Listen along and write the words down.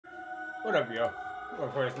What up, yo? Well,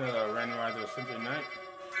 of course, another randomizer Symphony night.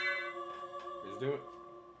 Let's do it.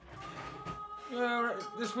 Yeah,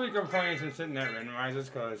 this week I'm playing some Symphony night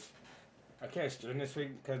randomizers because I can't stream this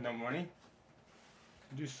week because no money.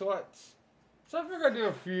 Do slots. So I figured I'd do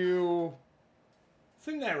a few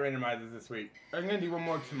Symphony night randomizers this week. I'm going to do one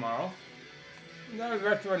more tomorrow. And then I'll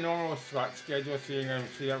go back to my normal slot schedule, so you're going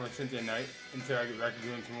to see that with Symphony night until I get back to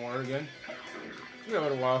doing some more again. It's been a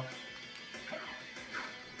little while.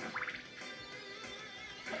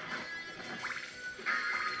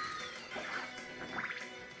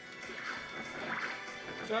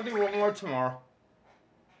 So I'll do one more tomorrow.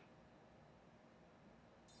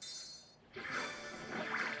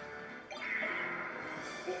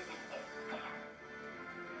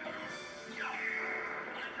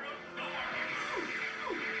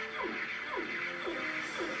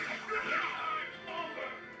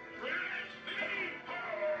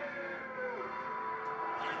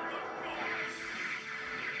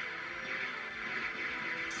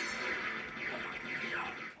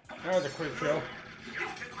 That was a quick kill.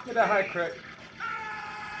 Get that high crit.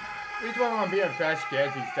 Each one on being fast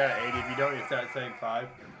gas, you start at 80. If you don't, you start at 75.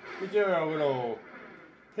 We give it a little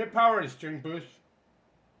hit power and string boost.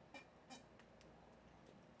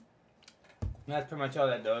 And that's pretty much all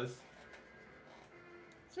that does.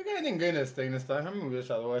 So I got anything good in this thing this time. I'm gonna move this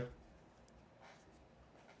out of the way.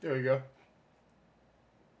 There we go.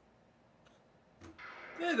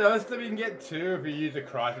 Yeah, though, stuff you can get two if you use the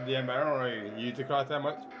cross at the end, but I don't really use the cross that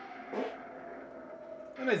much.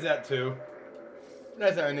 And there's that too.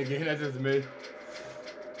 That's not in the game, that's just me.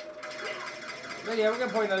 But yeah, we're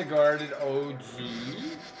gonna play another guarded OG.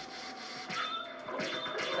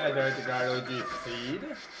 And there's the guarded OG seed.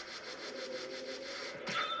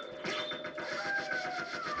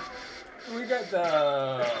 And we got the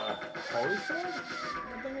Holy Sword?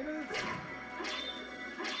 I think it is.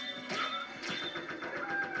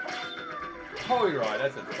 Holy Rod,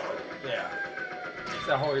 that's what it's called. Yeah. It's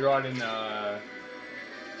that Holy Rod in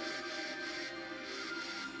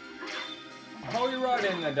Holy Rod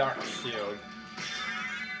in the Dark Shield.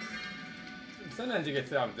 Sometimes you get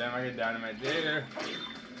stuff down. I get dynamite there.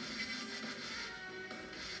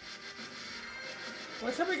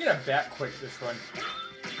 Let's hope we get a bat quick this one.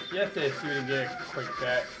 Yesterday, see we didn't get a quick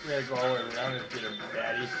bat. We had to go all the way around and get a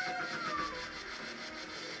batty.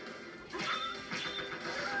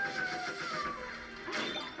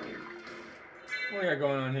 What do we got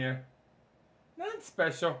going on here? Nothing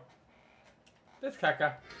special. Just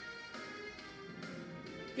caca.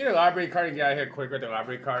 Get a library card and get out of here quick with the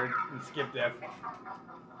library card and skip death.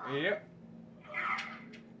 Yep.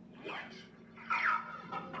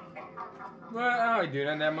 Well, I don't really do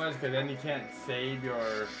that much because then you can't save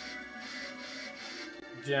your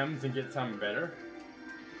gems and get something better.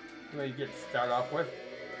 What you get to start off with.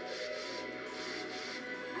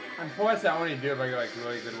 And plus, I only do it if I get like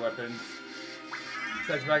really good weapons.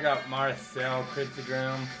 So if I got Marcel,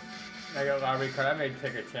 Cryptogram, I got library card, I may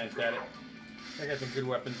take a chance at it. I got some good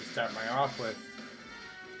weapons to start my off with.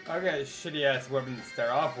 I got a shitty ass weapon to start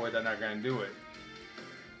off with, I'm not gonna do it.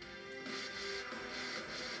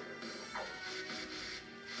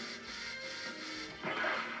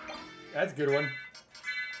 That's a good one.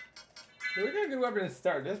 So we got a good weapon to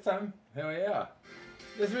start this time. Hell yeah.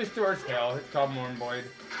 This restores hell. It's called Morn Blade.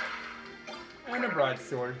 And a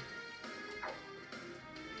broadsword.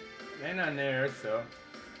 And on there, so.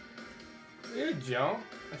 You jump.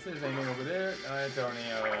 I see there's anything over there. It's only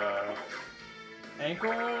ankle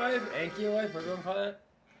life? Ankle life? What do you want to call that?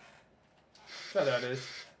 That's what that is.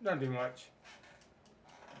 Don't do much.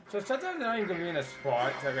 So sometimes now you can be in a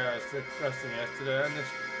spot. Like I was discussing yesterday on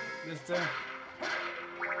this thing.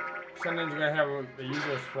 Sometimes you're gonna have the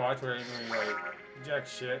usual spots where you're gonna be like jack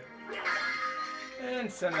shit. And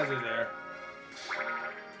sometimes they're there.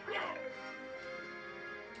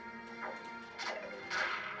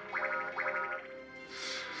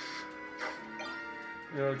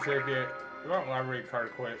 You'll take it. We want library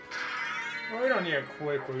card quick. Well, we don't need it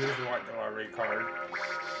quick, we just want the library card.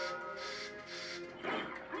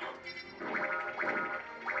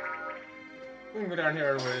 We can go down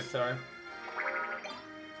here all the way this time.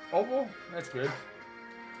 Opal? That's good.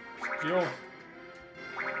 Steel.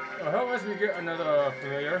 Oh, how else we get another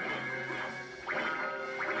familiar?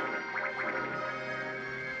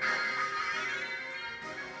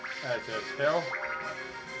 That's it. Hell.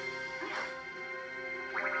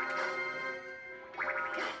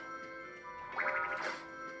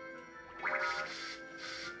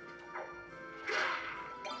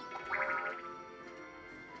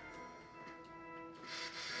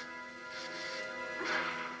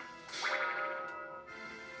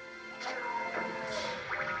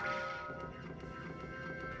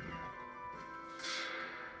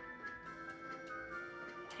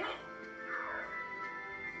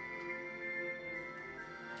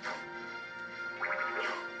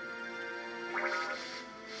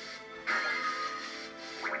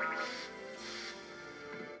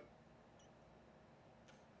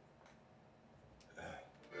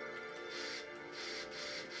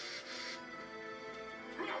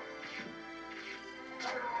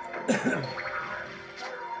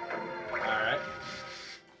 Alright.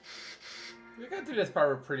 We got through this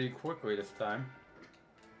part pretty quickly this time.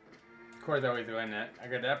 Of course, I always win that. I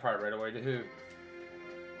got that part right away too.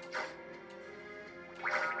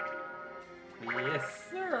 Yes,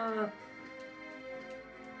 sir.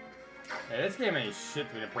 Yeah, this game ain't shit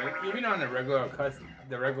to me to play. Even on the regular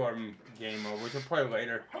game mode, which I'll play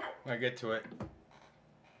later when I get to it.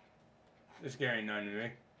 This game ain't none to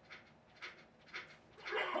me.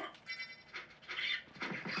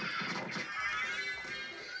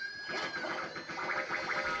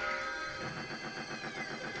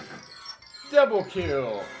 Double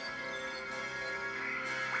kill!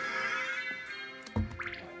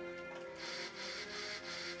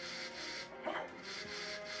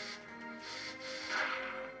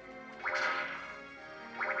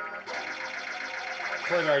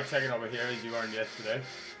 We're already checking over here as you learned yesterday.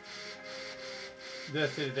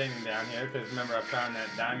 This is anything down here because remember I found that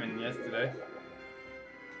diamond yesterday.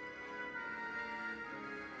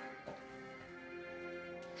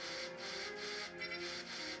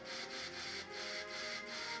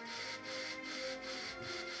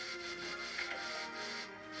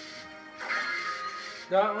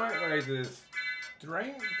 Gauntlet raises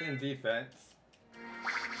strength and defense.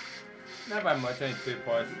 Not by much, only 2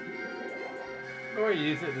 plus. But we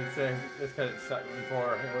use it to say just because it's something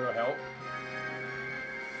for a little help.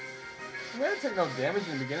 We haven't taken no damage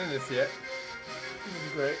in the beginning of this yet. This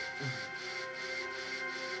is great.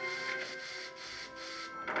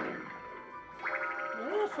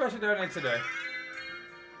 What else should I do today?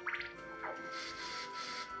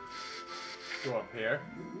 Go up here.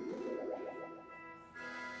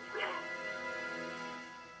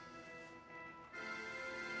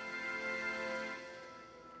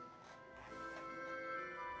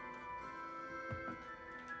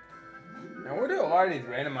 Now we'll do a lot of these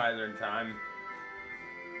randomizer in time.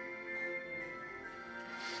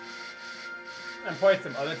 And play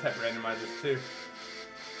some other type of randomizers too.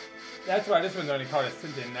 That's why this one's only called a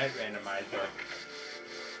Symphony randomizer.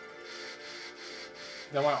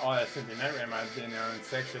 I want all that Symphony randomizers in their own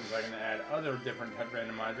sections so I can add other different type of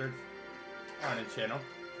randomizers on the channel.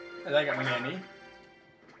 As I got many.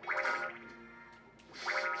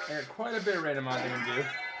 I got quite a bit of randomizing to do.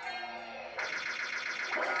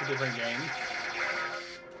 For different games.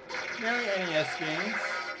 Mainly NES games.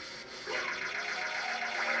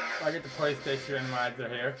 I get the PlayStation randomizer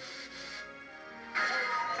here.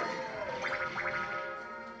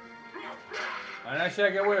 I'm not sure I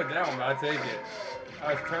get away with that one, but I'll take it.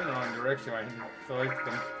 I was turning the wrong direction when I selected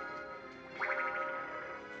them.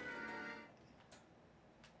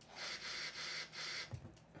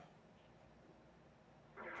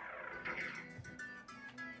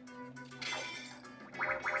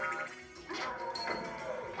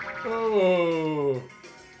 Oh!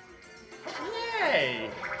 Yay!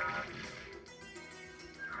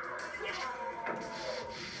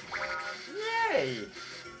 Yay!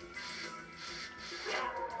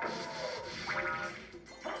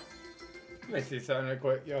 Let me see something real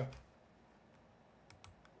quick, yo.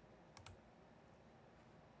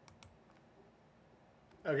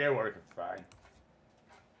 Okay, working fine.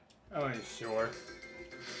 I wasn't sure.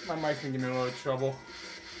 My mic can give me a little trouble.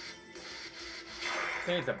 I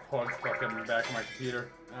think it's a plug stuck in the back of my computer.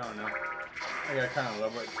 I don't know. I gotta kind of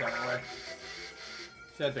level it that way.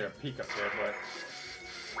 Should have to take a peek up there, but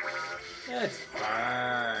it's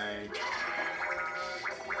fine.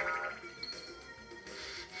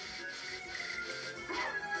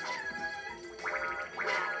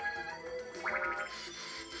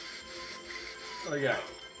 What we got?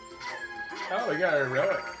 Oh, we got a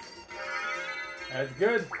relic. That's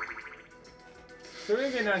good. So we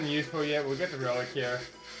didn't get nothing useful yet. We'll get the relic here.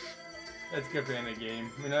 That's good for the end of the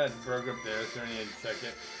game. We know it's broke up there, so we need to check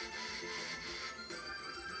it.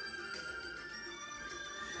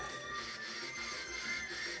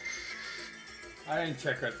 I didn't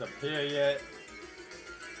check what's up here yet.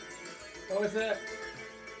 What was that?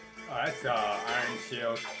 Oh, that's Iron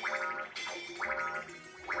Shield.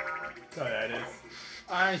 That's all that is.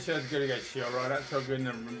 Iron Shield's good against Shield Rod. Not so good in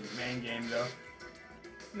the main game though.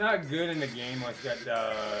 Not good in the game unless you got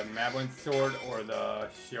the Mablin Sword or the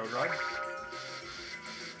Shield Rod.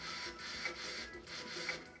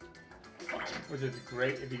 Which is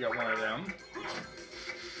great if you got one of them.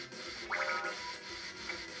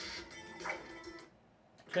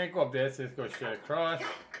 Can't go up this, just go straight across.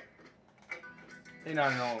 And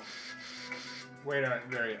I don't wait on it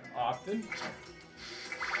very often.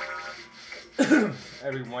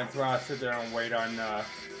 Every once in a while I sit there and wait on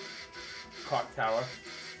Clock Tower.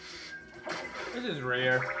 This is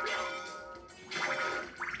rare.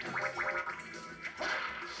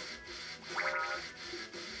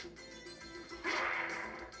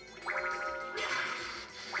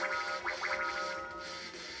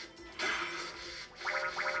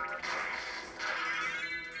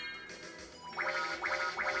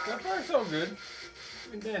 it's all good.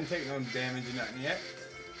 It didn't take no damage or nothing yet.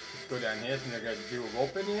 Let's go down here since I got to do a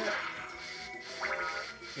rope in here.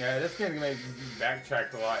 Yeah, this game's gonna make me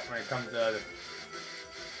backtrack a lot when it comes to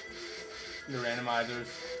the randomizers.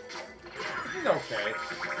 It's okay.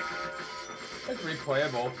 It's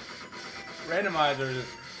replayable. Randomizer is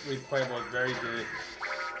replayable, is very good.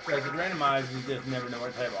 Because the randomizer, you just never know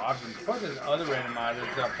what type of options. Plus, there's other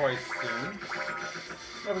randomizers that I'll play soon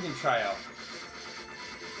that we can try out.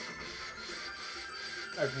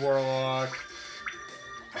 Like Warlock.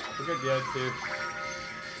 Forget the other two.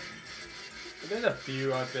 But there's a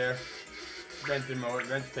few out there. Adventure mode.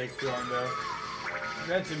 Adventure takes too long though.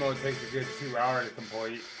 Adventure mode takes a good 2 hours to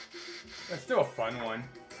complete. That's still a fun one.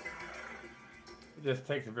 It just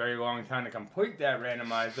takes a very long time to complete that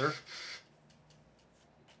randomizer.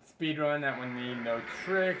 Speedrun, that one need no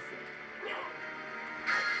tricks.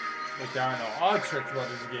 Which I don't know all tricks about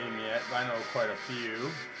this game yet, but I know quite a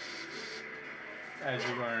few. As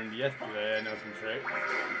you learned yesterday, I know some tricks.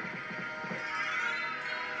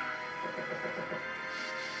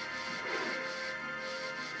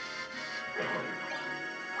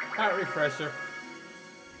 Hot refresher.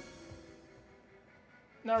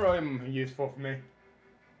 Not really useful for me.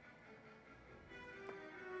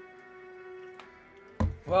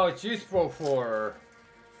 Well, it's useful for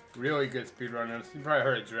really good speedrunners. You probably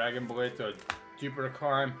heard of Dragon Blitz or Jupiter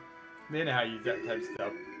Climb. They know how to use that type of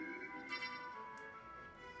stuff.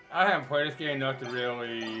 I haven't played this game enough to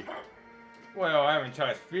really... Well, I haven't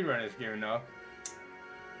tried to speedrun this game enough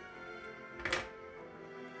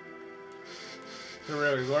to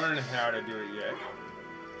really learn how to do it yet.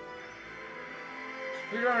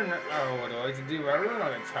 Speedrun, oh, what I like to do, I really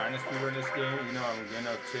not trying to speedrun this game, you know I'm good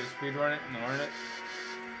enough to speedrun it and learn it.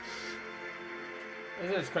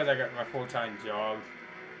 It's just because I got my full-time job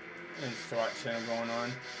and SWAT channel going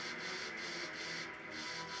on.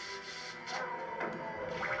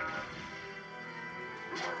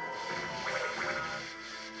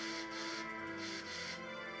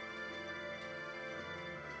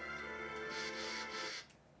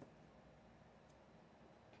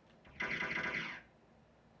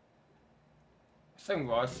 Second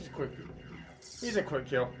boss, he's quick. He's a quick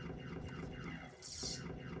kill.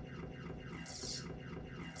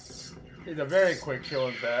 He's a very quick kill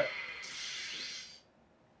in fact.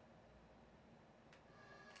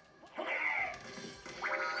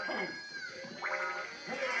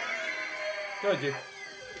 Told you.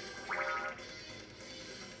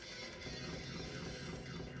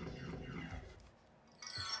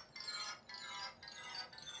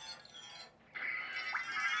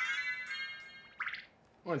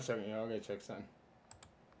 One second, y'all. I'll go check something.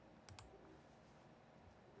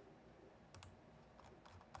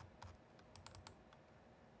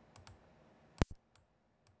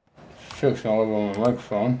 Fixing all over my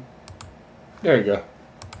microphone. There you go.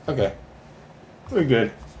 Okay. We're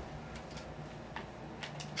good.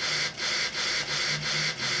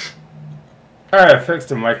 Alright, I fixed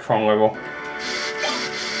the microphone level.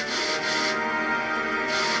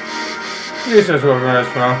 Use this over as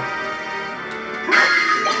well.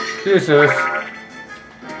 Use this.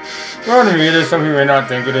 Randomizer, some people may not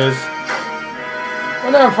think it is.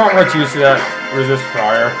 Well, not find much use of that resist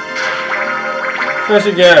fire.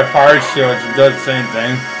 Especially get a fire shield, it does the same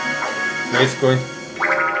thing. Basically.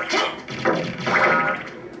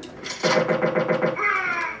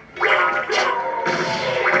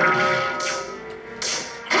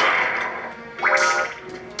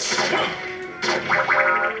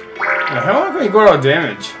 Now, how long can you go out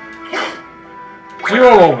damage?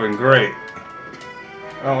 Zero open, great.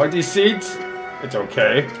 Oh, like these seeds? It's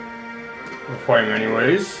okay. We'll play them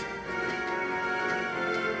anyways.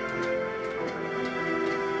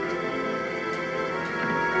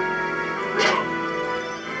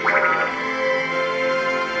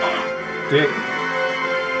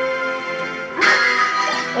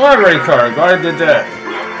 Library card, glad I did that.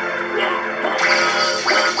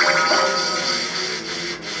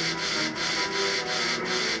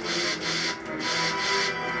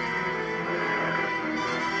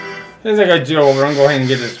 Since I got Jill over, I'm going to go ahead and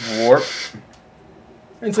get this warp.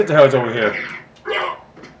 And sit the hell's over here.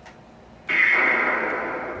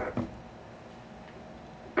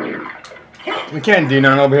 We can't do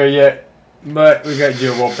none over here yet, but we got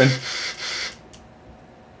Jill open.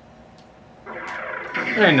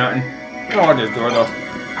 Ain't nothing. Oh, I'll just do it though.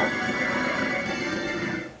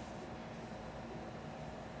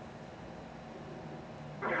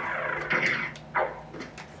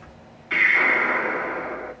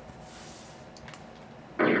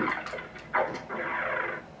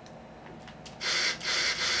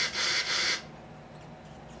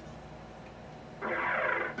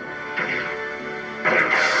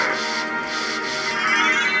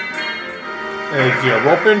 Is you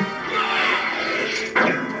open?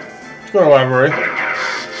 Let's go to the library.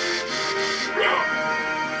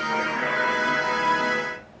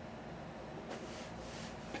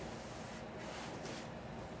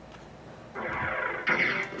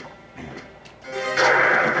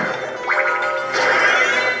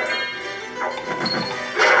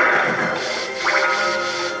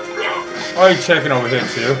 Oh, you're checking over here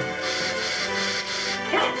too.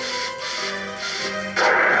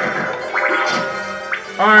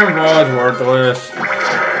 Iron ball is worthless.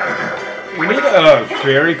 We need a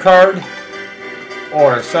fairy card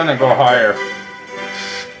or something to go higher.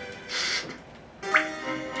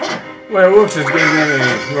 Wait, whoops, this game's gonna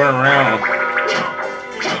be running around.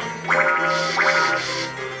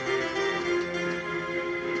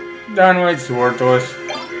 Dynamite's worthless.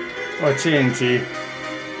 Or TNT.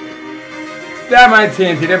 Dynamite,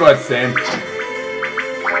 TNT, they're about the same.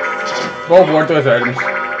 Both worthless items.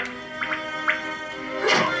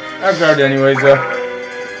 I'll grab it anyways though.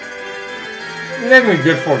 That can be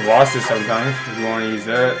good for bosses sometimes, if you want to use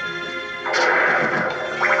that.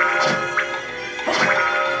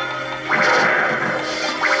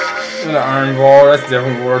 Another iron ball, that's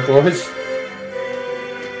definitely worthless.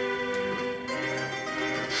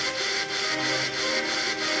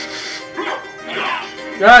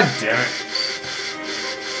 God damn it.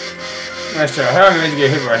 That's true. How am I going to get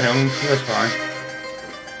hit by him? That's fine.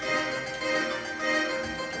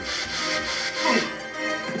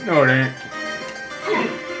 No, it ain't.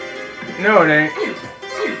 No, it ain't.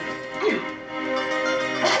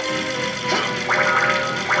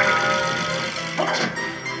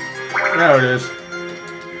 Now it is.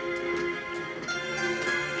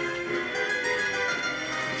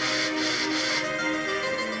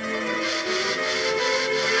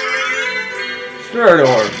 Spirit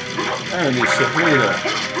orb. I don't need shit either.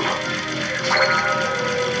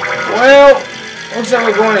 Well, looks like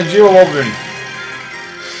we're going to Jewel Open.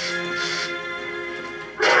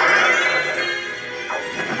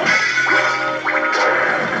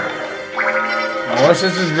 Unless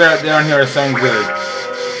this is down here, it sounds good.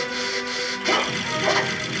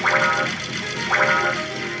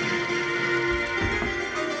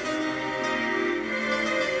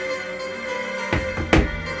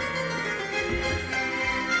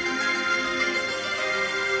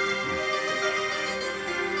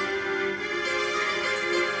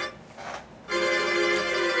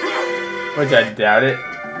 Which I doubt it.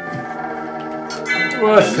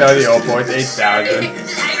 We'll sell the old boys 8,000.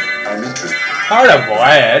 Heart of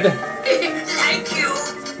lead. Thank you.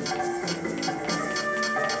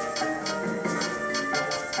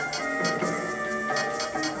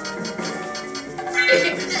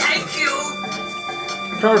 Thank you.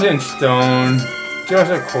 Frozen stone.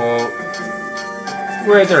 Just a quote.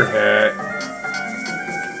 Wizard hat.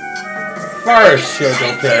 Fire shield,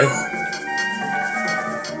 okay.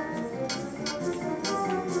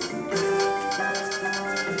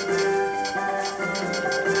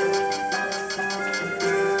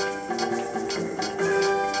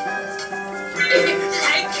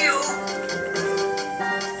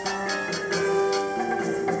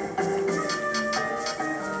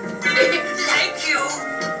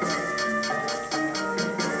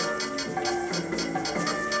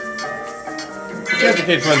 Just a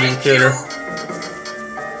kid from the computer.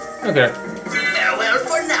 Okay. Farewell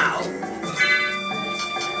for now.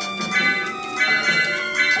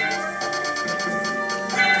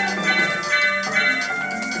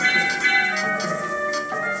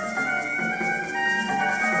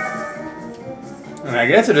 And I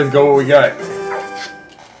guess it just go what we got.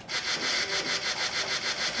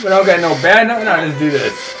 We don't got no bad nothing, I'll just do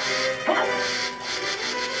this.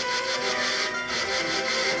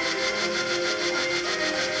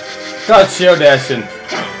 Start shield dashing.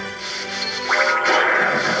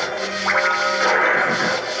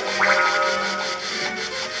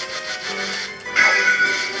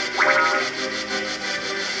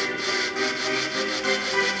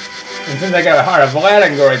 And since I got a heart of lead, I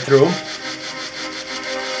can go right through them.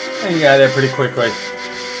 And get out of there pretty quickly.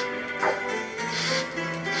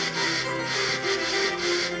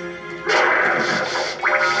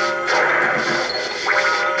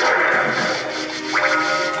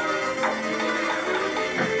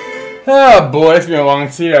 Oh boy, it's been a long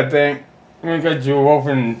seat, I think. I'm gonna get you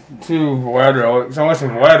open to lateral, so unless the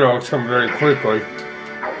laterals come very quickly.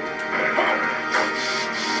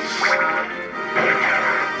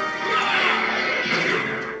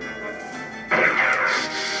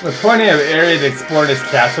 With plenty of area to explore this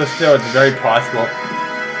castle still, it's very possible.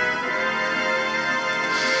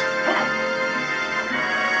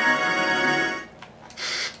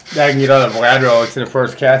 That I can get all the laterals to the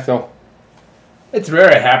first castle. It's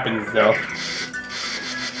rare it happens though.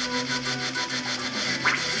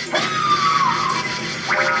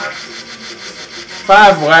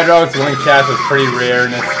 5 wide roads, 1 castle is pretty rare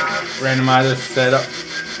in this randomizer setup.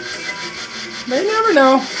 But you never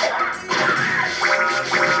know.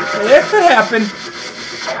 It could happen.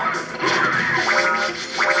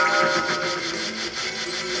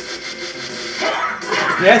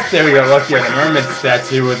 Yes, there we go. Lucky the mermaid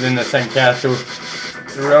statue was in the same castle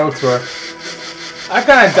the rogues were. I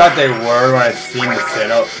kind of thought they were when I seen the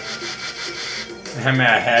setup. I mean,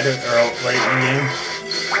 I had it late in the game.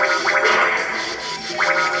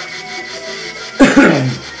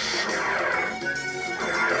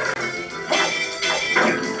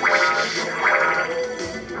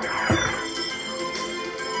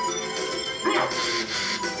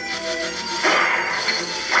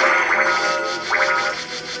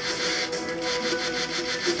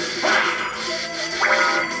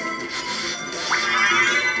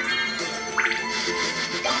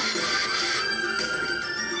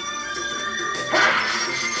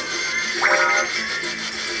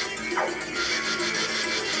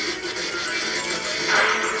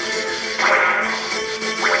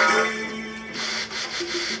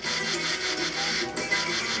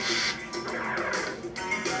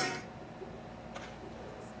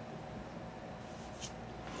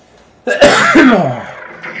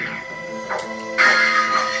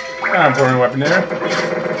 Important weapon there.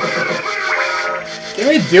 Give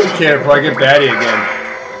me a dupe kit before I get baddie again.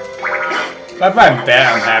 If I find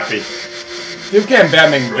bad, I'm happy. Dupe kit and bad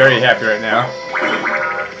make me very happy right now.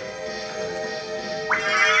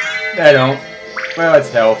 I don't. Well, it's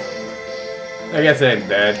health. I guess it ain't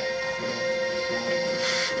bad.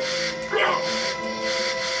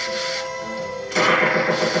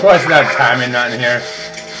 Plus, not timing, not in here.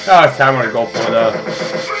 Oh, it's time to go for the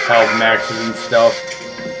health maxes and stuff.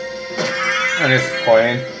 I'm just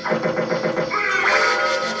playing.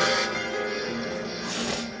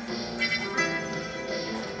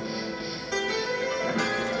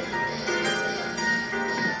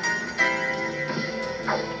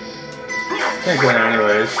 Can't go in there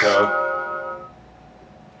anyways, so.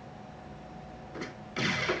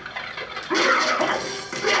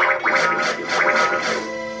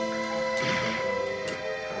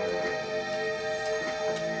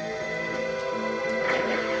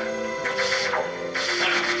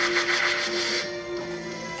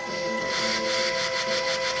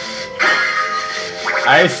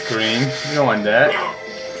 Ice cream? You don't want that.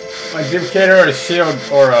 My duplicator or a shield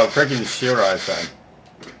or a freaking shield I said.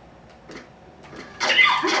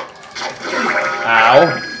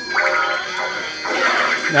 Ow.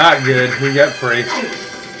 Not good. He got free.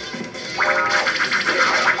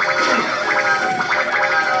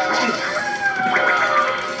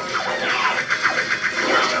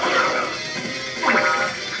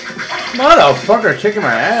 Motherfucker kicking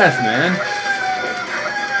my ass, man.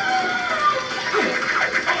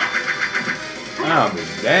 Oh, be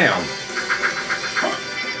damn.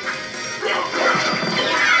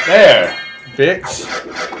 There, bitch.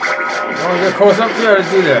 I want to get close up to her to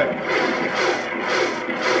do that.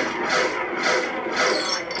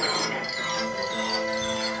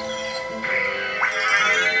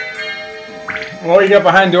 What you got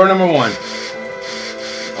behind door number 1?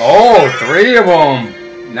 Oh, 3 of them.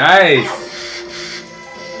 Nice.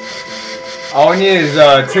 All we need is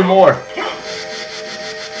 2 more.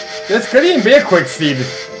 This could even be a quick seed.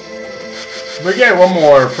 We get 1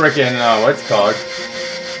 more freaking, what's it called?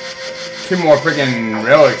 2 more freaking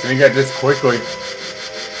relics, and we get this quickly.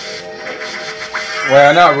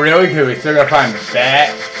 Well, not really, because we still gotta find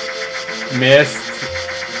Bat, Mist,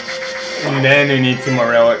 and then we need 2 more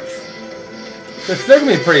relics. So it's still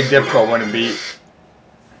gonna be a pretty difficult one to beat.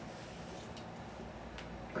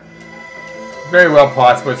 Very well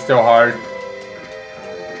possible, it's still hard.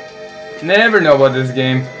 Never know about this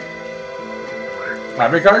game.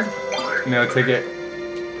 Library card? No ticket.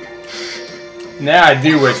 Now I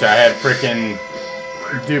do wish I had frickin'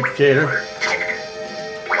 duplicator.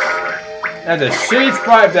 That's a shitty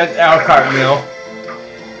spot if that's Alcott Mill.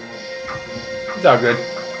 It's all good.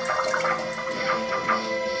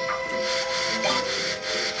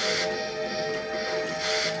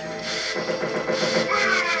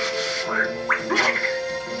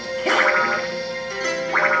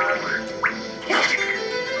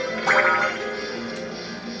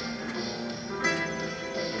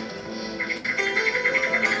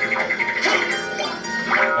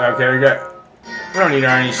 Okay, we don't need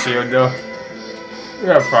any shield though. We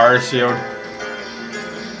got a fire shield.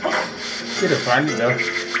 Good to find it though.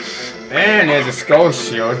 And there's a skull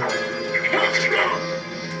shield.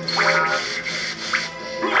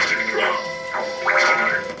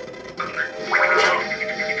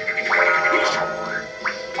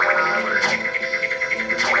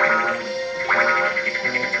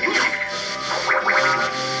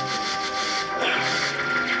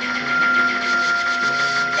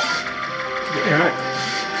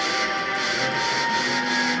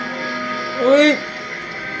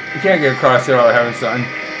 You can't get across there without having something.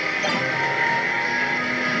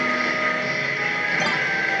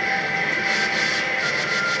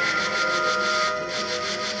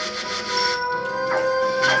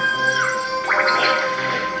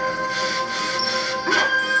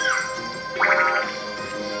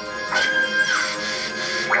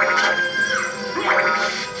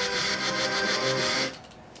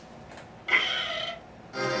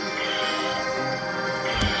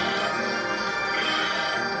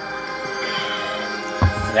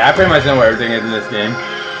 Yeah, I pretty much know where everything is in this game.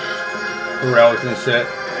 Relics and shit.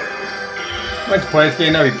 Once you play this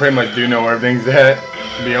game now, you pretty much do know where everything's at,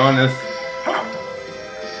 to be honest.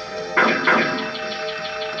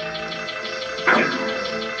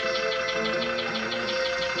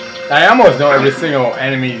 I almost know every single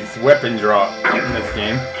enemy's weapon drop in this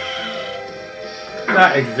game.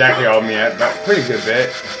 Not exactly all of them yet, but pretty good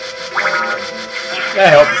bit. That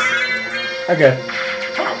helps. Okay.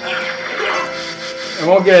 It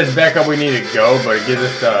won't get us back up we need to go, but it gives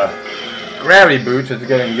us the gravity boost that's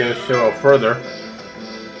going to get us a little further.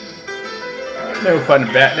 No fun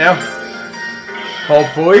to bat now.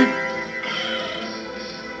 Hopefully.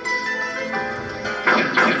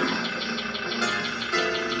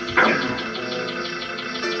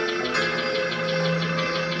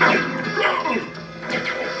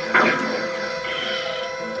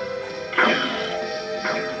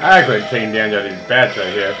 I could have taken damage out of these bats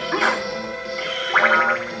right here.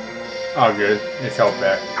 Oh good, it's health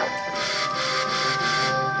back.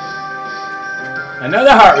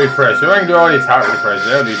 Another heart refresh. So I can do all these heart refreshes.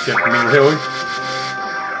 They don't do shit for me really.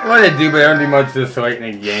 Well, they do, but they don't do much this late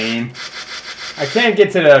in the game. I can't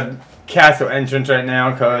get to the castle entrance right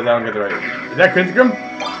now because I don't get the right. Is that Criticum?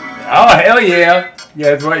 Oh hell yeah! Yeah,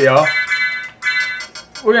 that's right, y'all.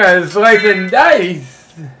 We're gonna slice and dice.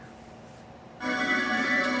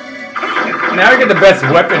 Now we get the best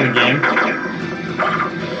weapon in the game,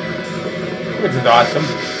 which is awesome.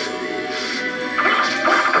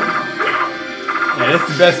 Yeah, this is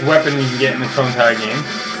the best weapon you can get in this whole entire game.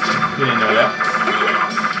 You didn't know that.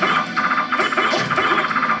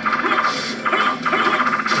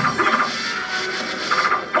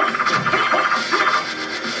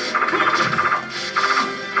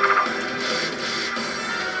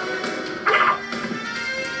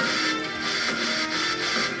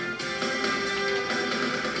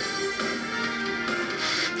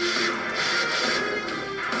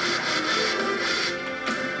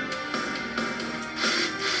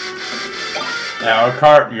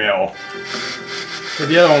 Alucard mill. So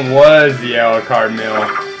the other one was the Alucard mill.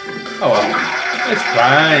 Oh well, it's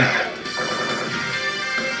fine.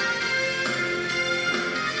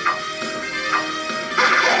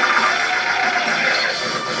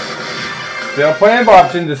 Still playing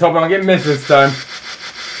options. Just hope I don't get missed this time.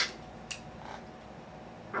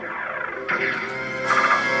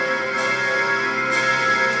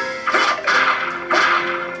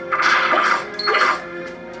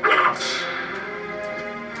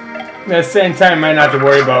 At the same time, I might not have to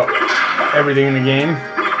worry about everything in the game.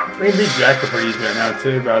 We can beat Jack pretty easy right now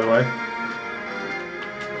too, by the way.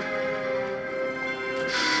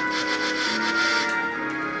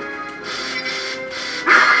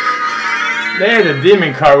 They had a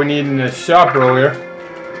demon card we needed in the shop earlier.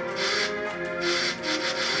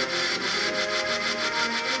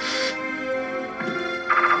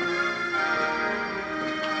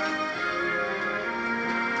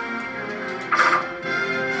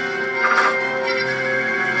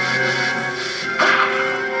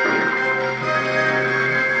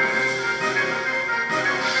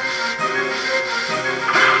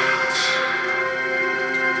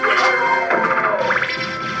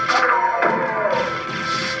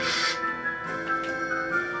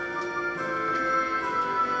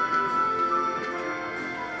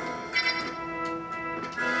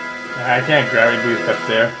 I can't gravity boost up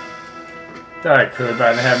there. Thought I could, but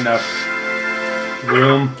I didn't have enough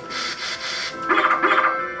room.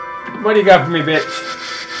 What do you got for me, bitch?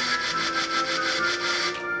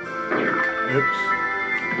 Oops.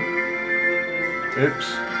 Oops.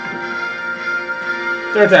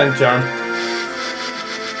 Third time charm.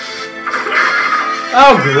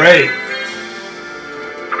 Oh, great.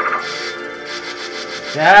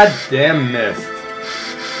 God damn missed.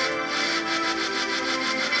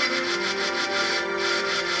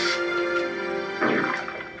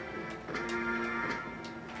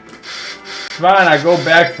 Fine, I go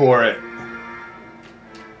back for it.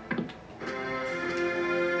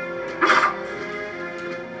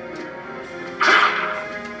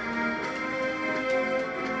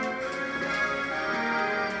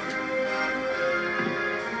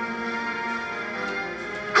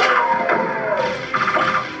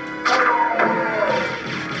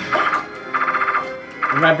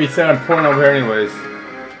 might be set on point over here anyways.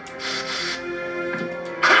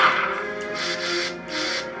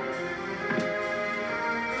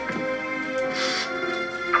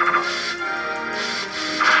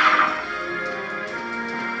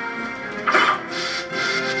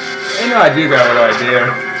 You know I do got a little idea.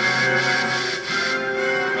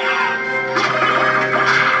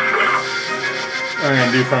 What I'm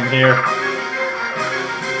gonna do from here.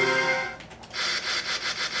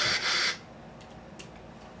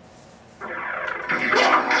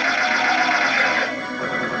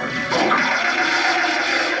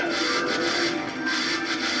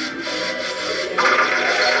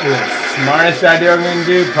 Smartest idea I'm gonna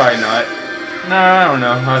do? Probably not. No, I don't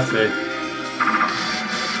know. I'll see.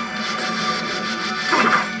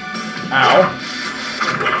 Ow.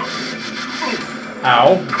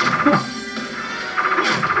 Ow.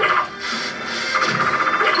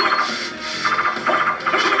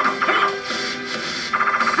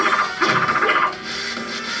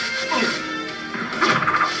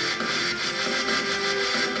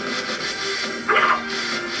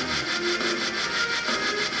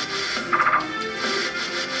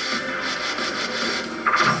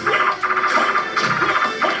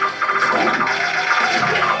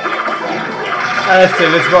 That's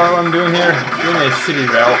it, that's about what I'm doing here. Doing a shitty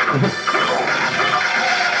route.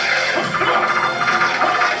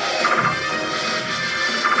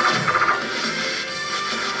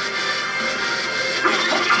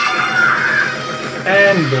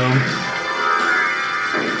 And boom.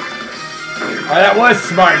 Oh, that was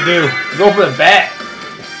smart, dude. Go for the bat.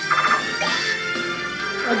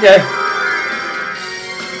 Okay.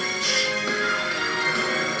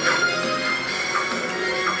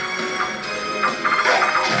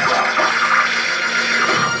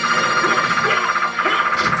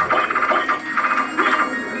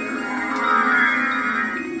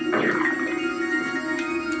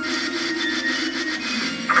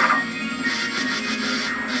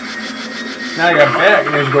 Now I got back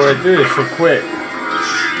and just go right through this so quick.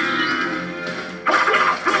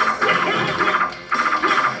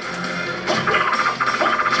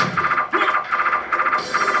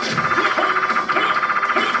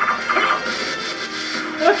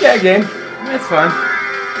 Okay, game. That's fun.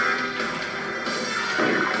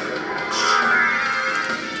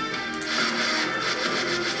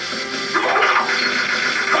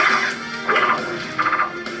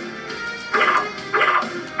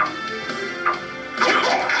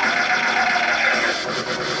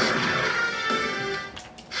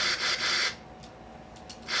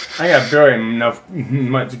 I got barely enough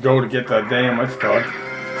much to go to get the damn what's it called.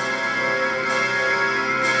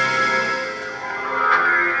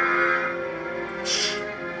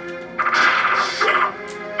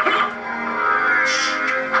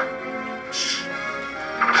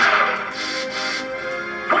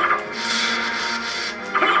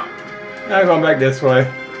 Now going back this way.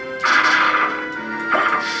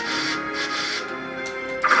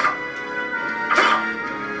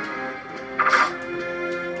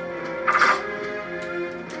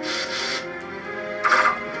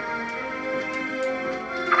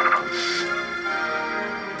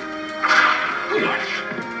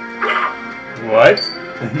 What?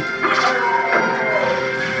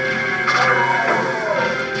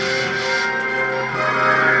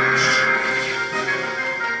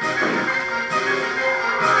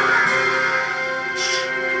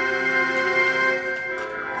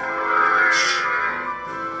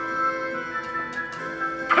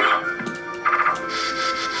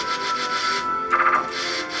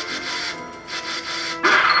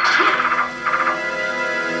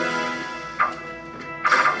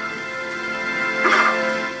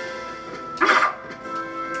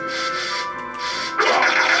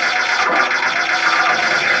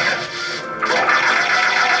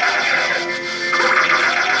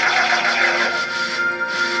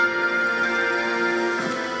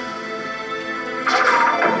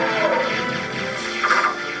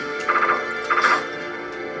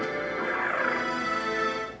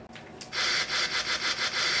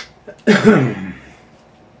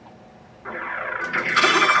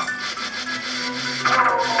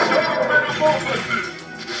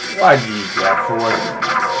 Why'd you use that for?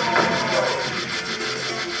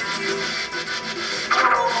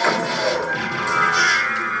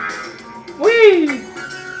 Whee!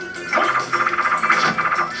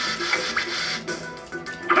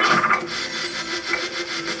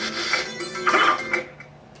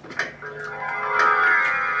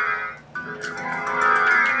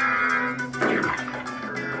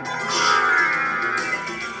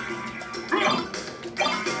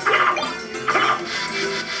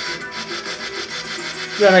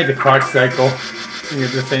 Gotta make the clock cycle.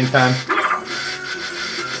 At the same time.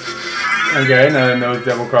 Okay, another nose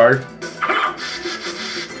devil card.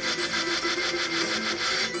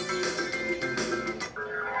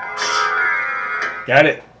 Got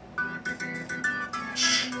it.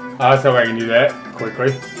 Let's see if I can do that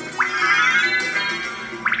quickly.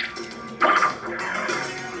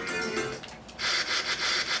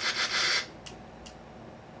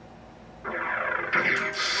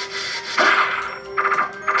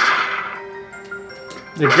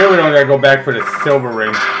 The good we don't gotta go back for the silver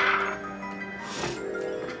ring.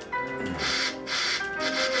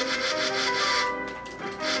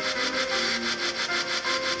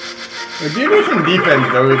 We do need some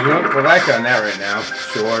defense though, we're lacking on that right now,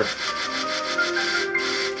 sure.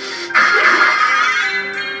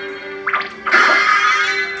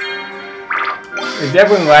 We're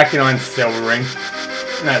definitely lacking on silver ring.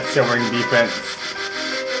 Not silver ring defense.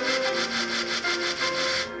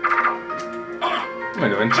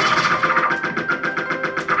 What am I doing?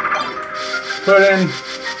 Put in.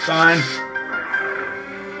 Fine.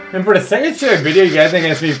 And for the second share video, you guys ain't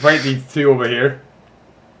gonna see me fight these two over here.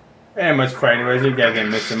 Ain't much fight anyways, you guys ain't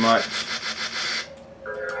missing much.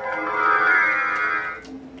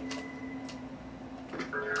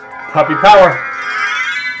 Puppy power.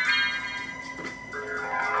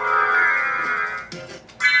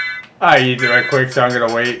 I used it right quick, so I'm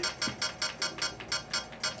gonna wait.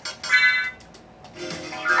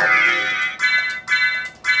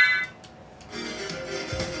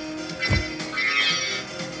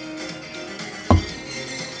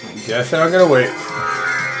 Guess I'm gonna wait.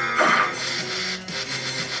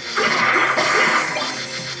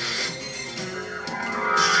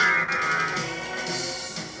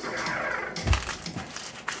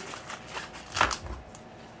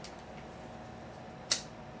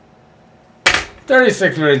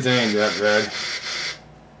 "36 minutes ain't that bad."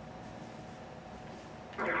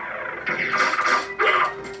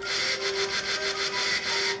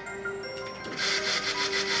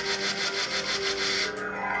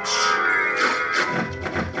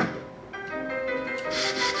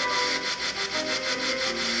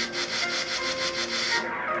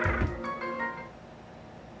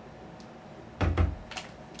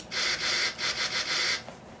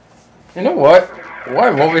 You know what? Why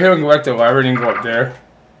I'm over here and go back to the library and go up there?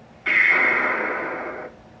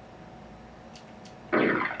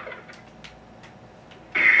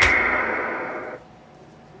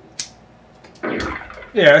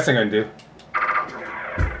 Yeah, that's what I'm gonna do.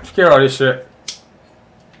 Scare all this shit.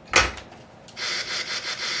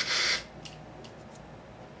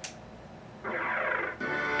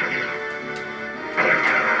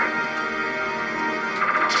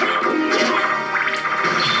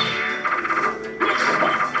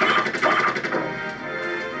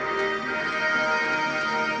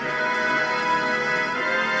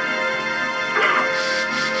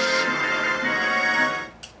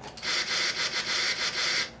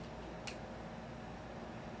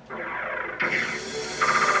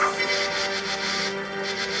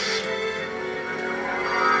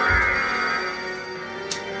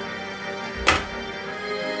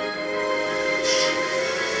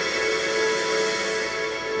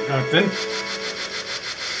 Nothing.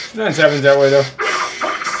 Nothing happens that way though.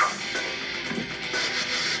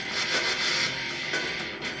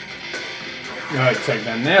 Alright, check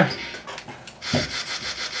down there.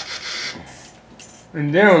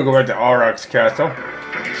 And then we'll go back to Auroch's castle.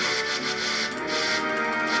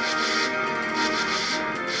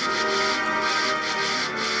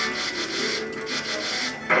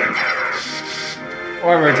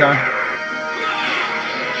 Alright, John.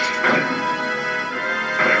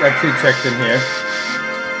 Got 2 checks in here.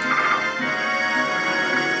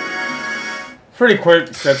 Pretty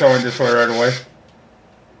quick, so that's all I went this way right away.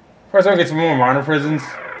 First, I'll get some more minor prisons.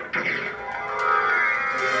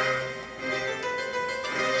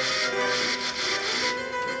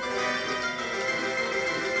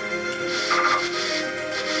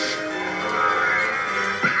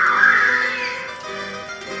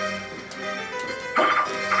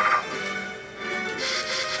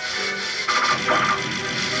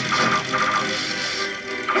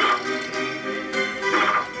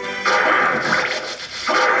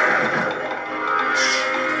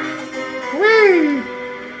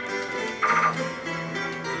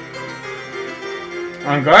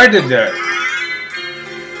 I'm glad I did that.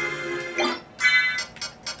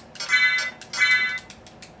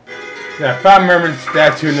 Yeah, I found Merman's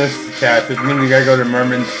statue in this castle. It means you gotta go to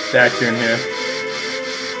Merman's statue in here.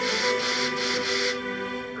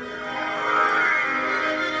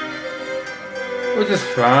 Which is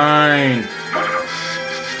fine.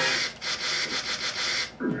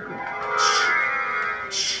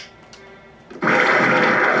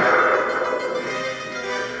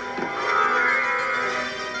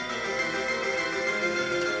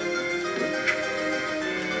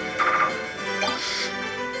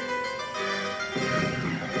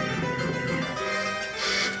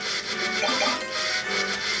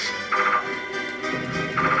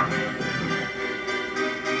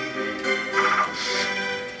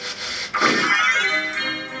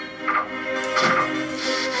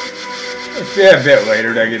 It's be a bit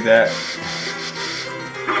later to get that.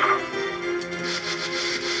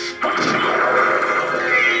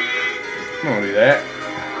 I won't do that.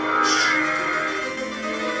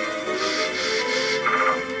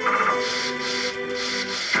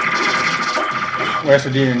 Where's the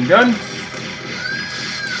demon done?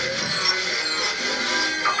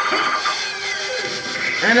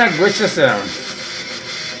 And I glitched the sound.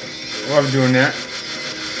 Love doing that.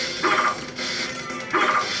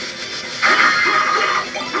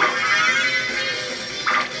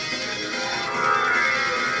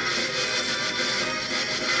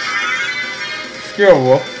 Skill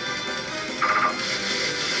wolf.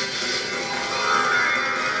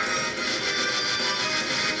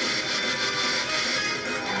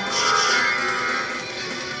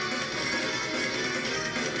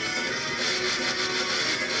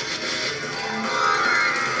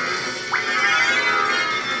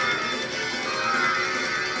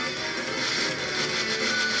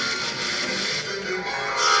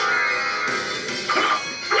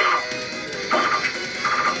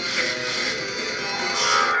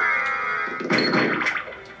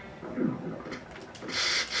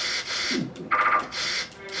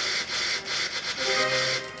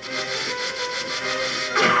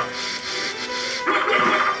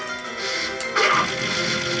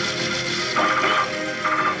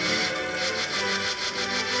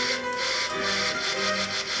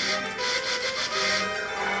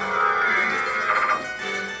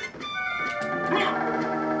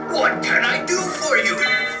 What can I do for you?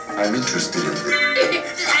 I'm interested in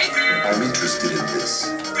this. I'm interested in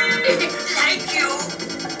this. Thank you.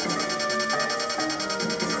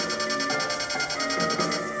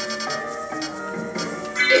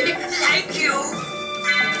 Thank you.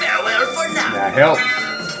 Farewell for now. That helps.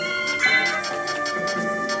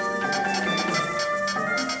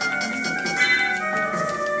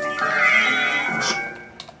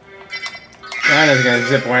 I'm just gonna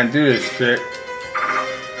zip line through this shit.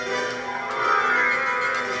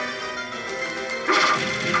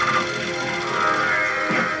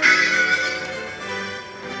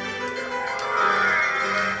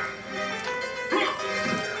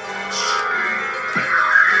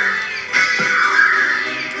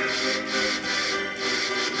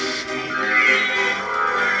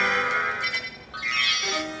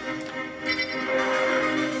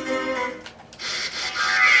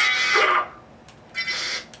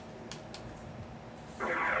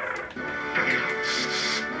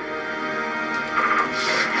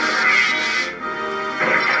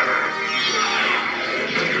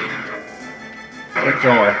 What's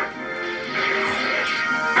going?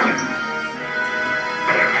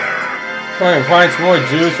 Try and find some more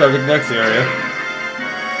juice for the next area.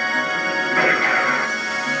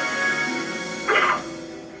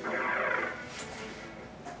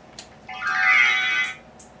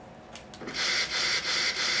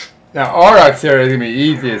 Now, Auroch's area is gonna be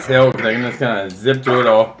easy as hell because I can just kind of zip through it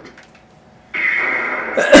all.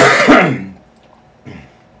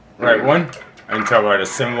 Right one. I can tell by the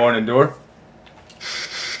symbol on the door.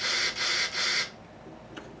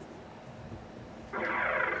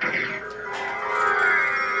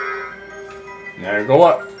 Now go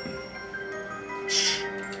up.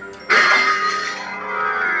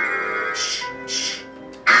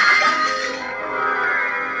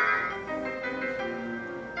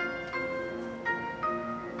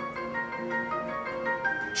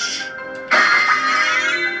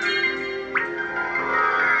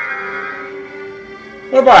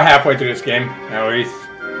 We're about halfway through this game, at least.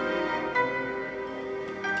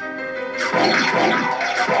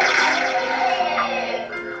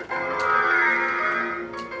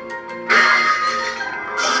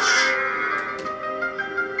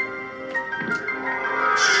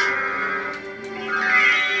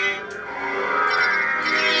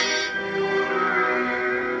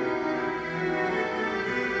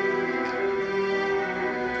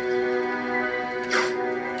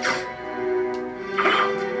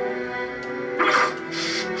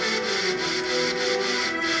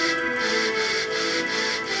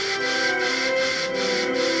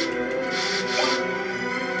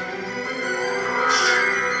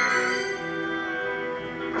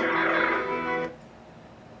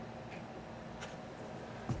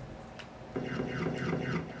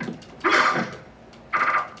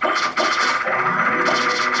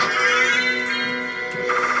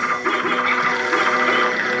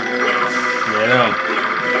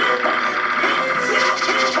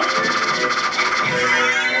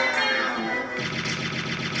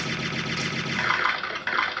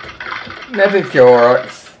 Never kill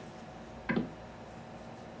Aurochs.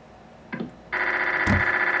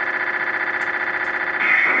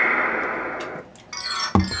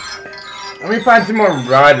 find some more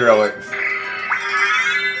rod relics.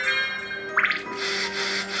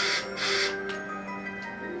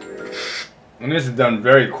 And this is done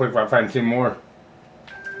very quick if I find two more.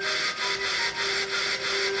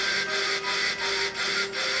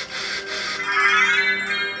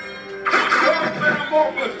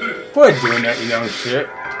 Quit doing that, you know shit.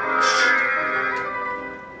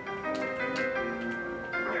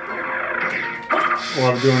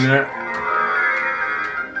 While I'm doing that.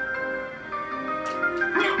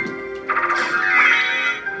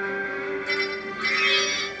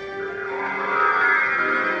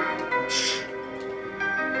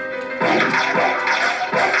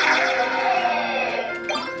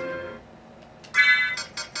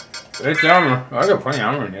 It's armor. Oh, I got plenty of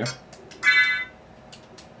armor in here.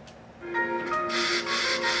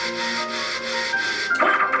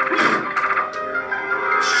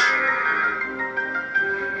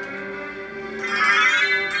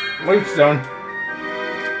 Stone.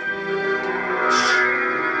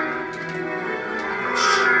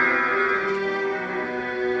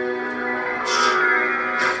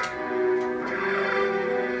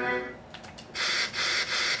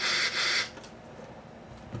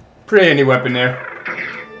 Pretty handy weapon there.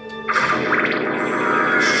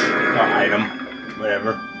 Item.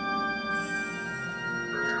 Whatever.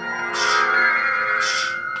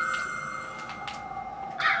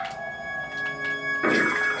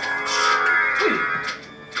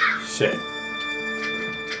 Shit.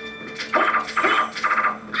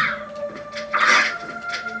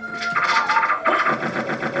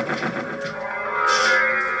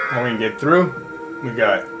 When we can get through, we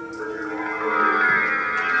got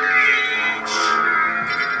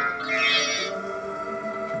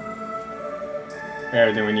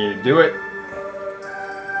everything we need to do it.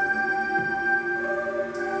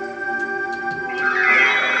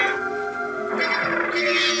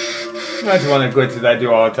 That's one of the glitches I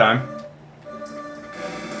do all the time.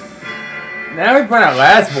 Now we find that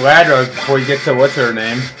last ladder before we get to what's her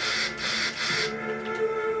name.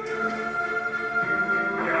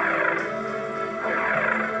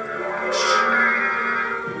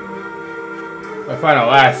 I find the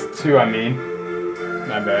last two, I mean.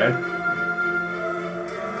 Not bad.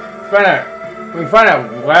 We find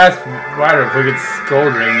that last ladder if we get Skull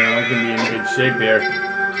Ring, then we can be in good shape here.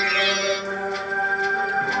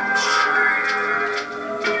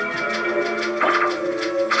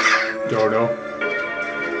 Dodo.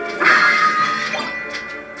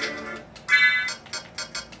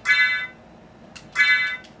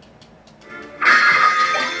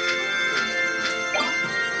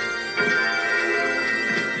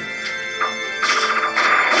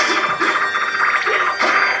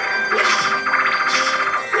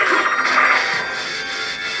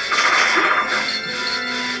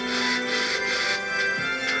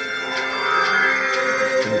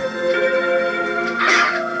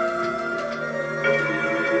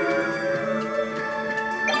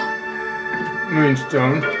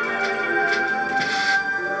 Moonstone.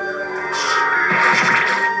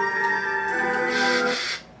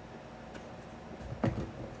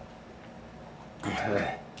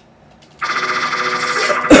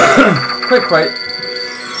 Quick fight.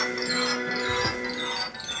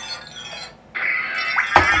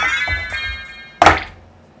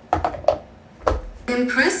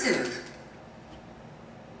 Impressive.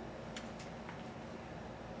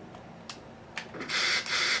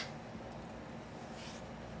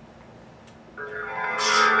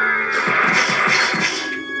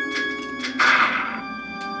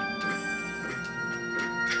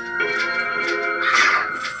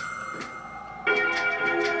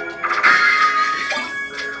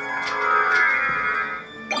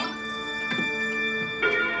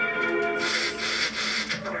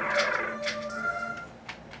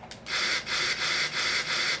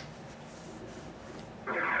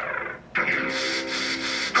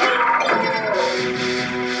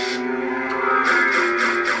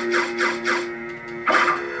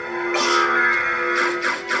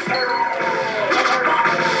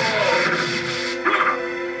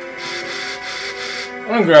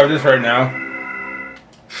 I'm gonna grab this right now.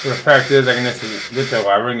 The fact is, I can just get to the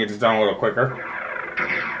library and get this done a little quicker.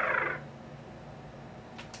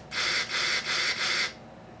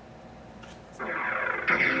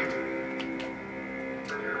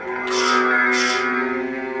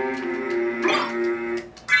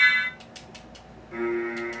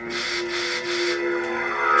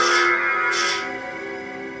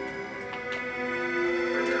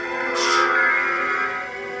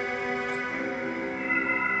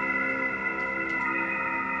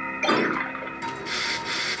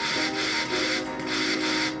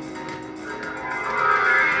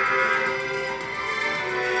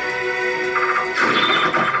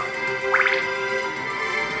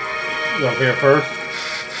 Go up here first.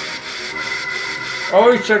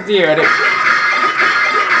 Always check the edit.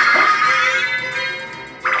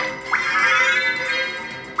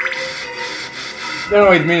 Don't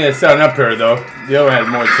always mean it's setting up here though. The other one has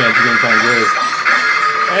more chance of getting something good.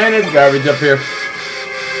 And it's garbage up here.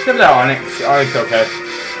 Except that Onyx. Onyx okay.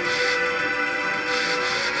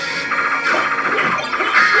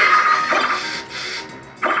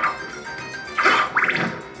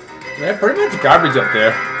 Yeah, pretty much garbage up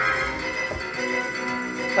there.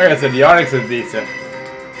 Like I said, the Onyx is decent.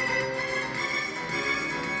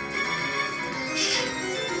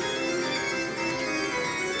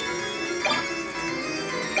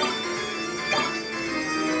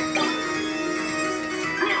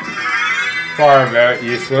 Far about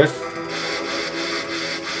useless.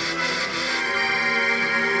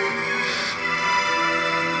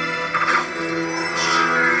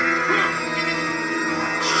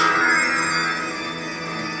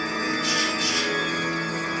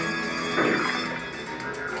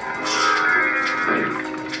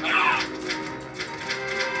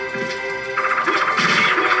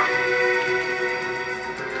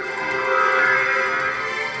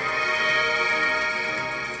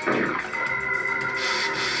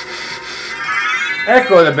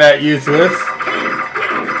 Echo the bat useless.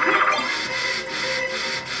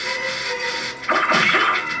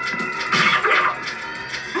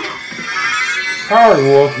 Power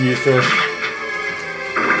Wolf useless.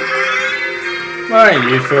 Well, I ain't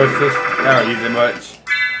useless. Just, I don't use it much.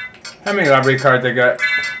 How many library cards I got?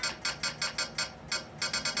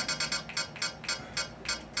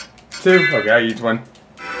 2? Okay, I use 1.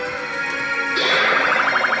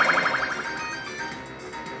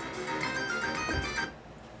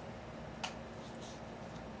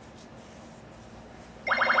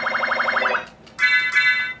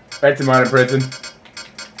 Back to Modern Prison.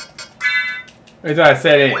 As I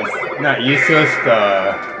said, it's not useless.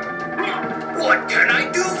 What can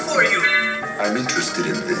I do for you? I'm interested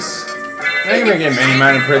in this. I ain't gonna get many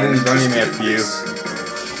Modern Prisons, don't give me a few.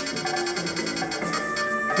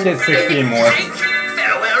 I get 16 more.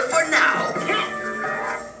 Farewell for now.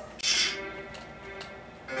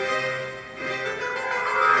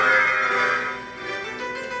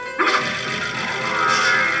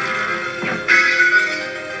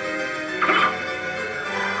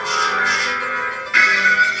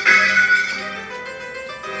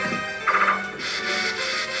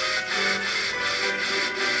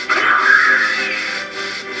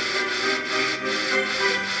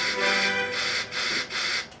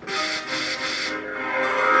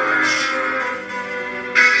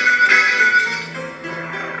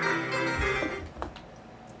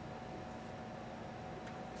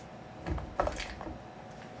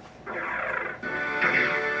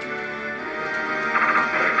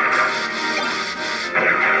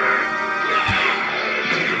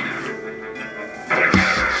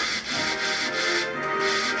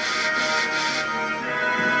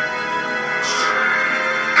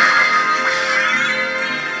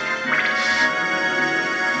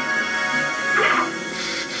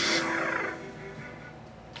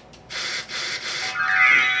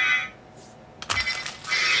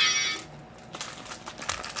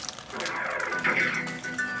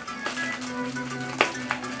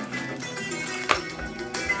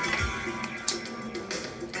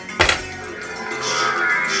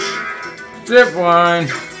 Zip line.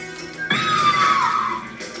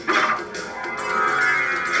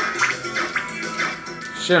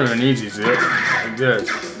 Should have been easy zip. Like this.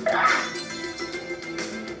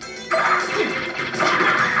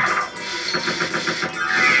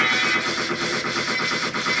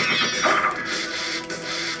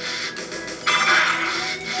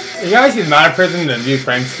 You guys use Modern Prison to do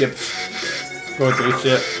frame skips. Go through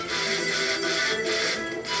shit.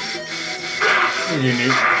 It's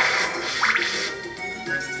unique.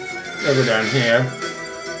 I'll go down here.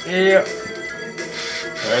 Yep.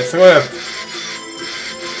 Alright, Swift.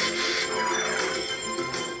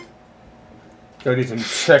 Go do some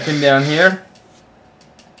checking down here.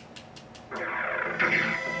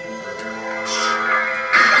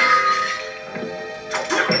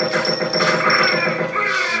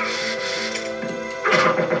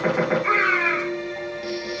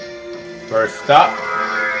 First stop.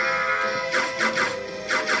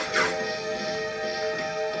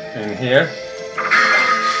 In here.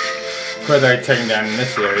 Further checking down in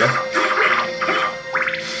this area.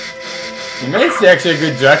 You may see actually a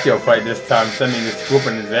good Dracula fight this time, sending just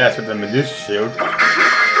whooping his ass with the Medusa shield.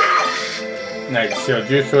 Night shield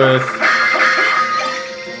useless.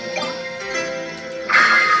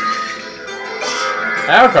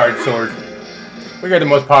 Alucard sword. We got the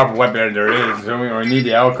most powerful weapon there is, so we need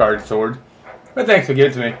the Alucard sword. But thanks for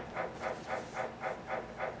giving it to me.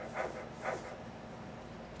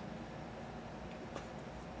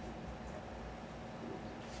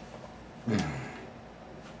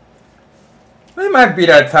 It might be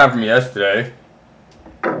that time from yesterday.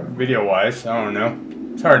 Video-wise, I don't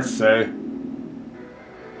know. It's hard to say.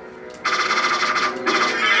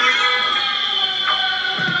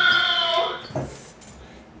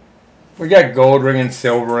 We got gold ring and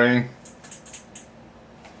silver ring.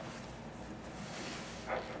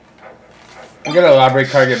 We got a library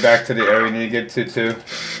card to get back to the area we need to get to too.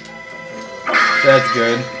 That's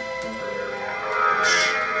good.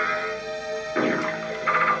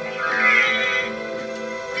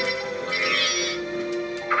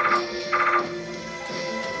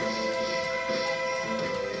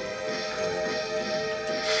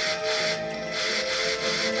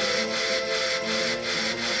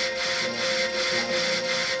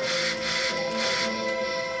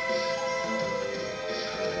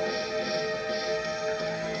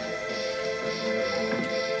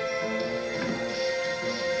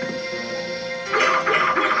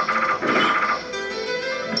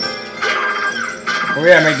 We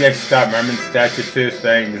gotta make the extra stop remembrance statue too, so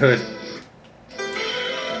that ain't good.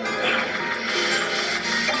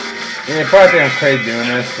 Yeah, you probably think I'm crazy doing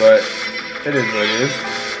this, but it is what it is.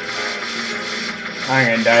 I ain't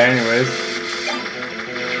gonna die anyways.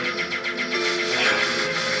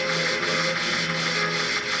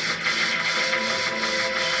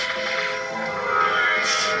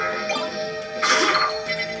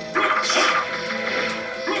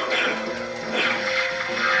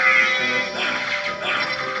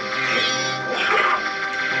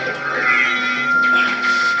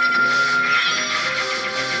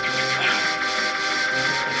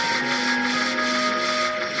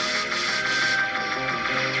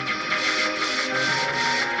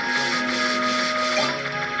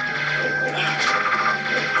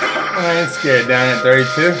 I ain't scared down at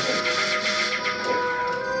 32.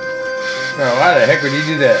 No, why the heck would you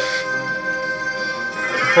do that?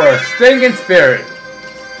 For a stinking spirit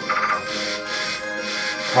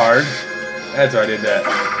card. That's why I did that.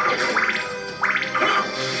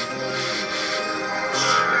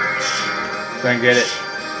 Try and get it.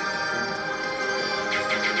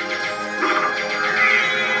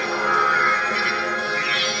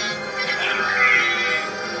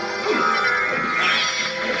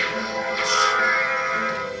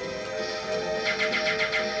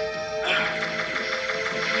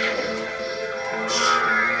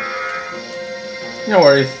 No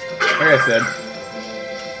worries, like I said.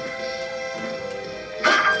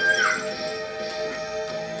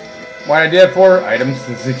 Why I did that for? Items,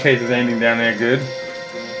 just in case there's anything down there good.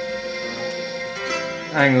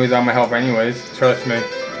 I ain't gonna lose all my health anyways, trust me.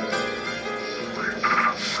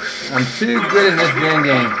 I'm too good in this damn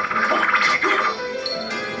game.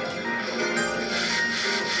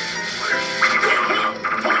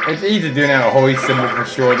 It's easy doing that a holy symbol for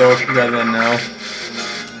sure though, if you guys didn't know.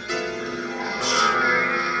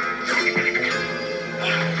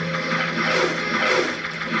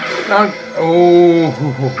 Oh,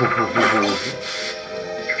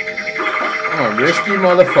 I'm a risky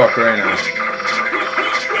motherfucker right now.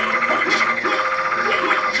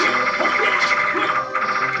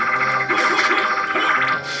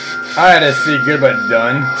 I had to see good but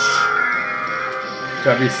done.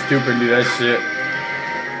 Gotta be stupid and do that shit.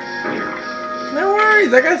 No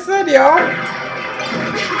worries, like I said, y'all.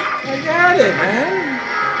 I got it, man.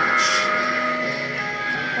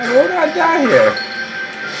 I will not die here.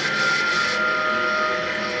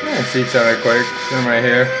 Let's see each other quick. See them right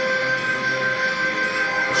here.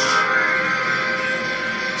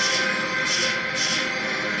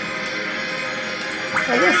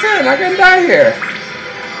 Like I said, I'm not gonna die here.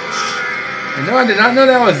 You know, I did not know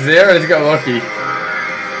that was there. I just got lucky.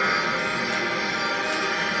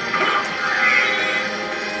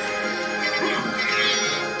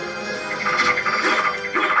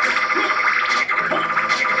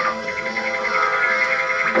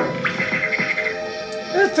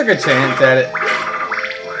 Took a chance at it.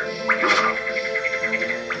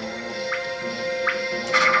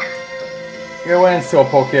 Go in and still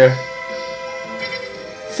poke here.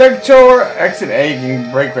 Sector exit A, you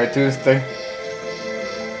can break right through this thing.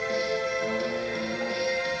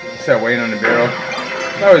 Instead of waiting on the barrel.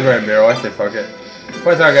 I always wait on the barrel, I say fuck it.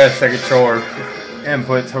 Plus I got a second controller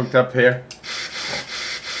inputs hooked up here.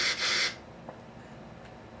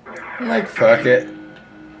 I'm like fuck it.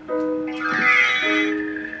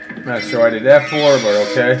 Not sure I did that for, but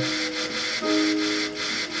okay.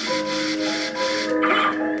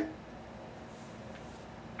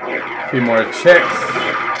 few more checks.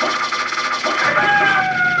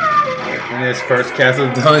 And this first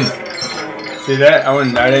castle's done. See that? I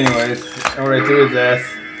wouldn't die anyways. I went right through his ass.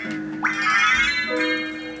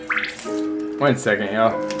 1 second,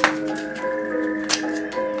 y'all.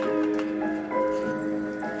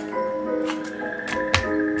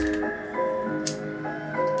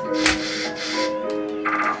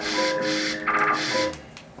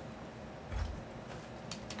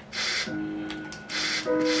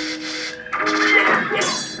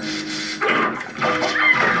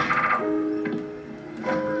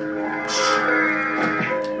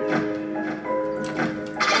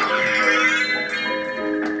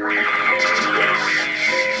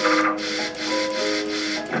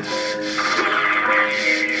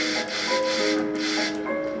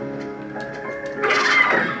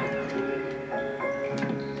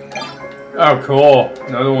 Oh, cool.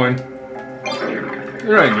 Another one. You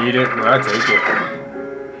don't need it, but I take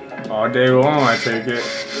it. All day long, I take it.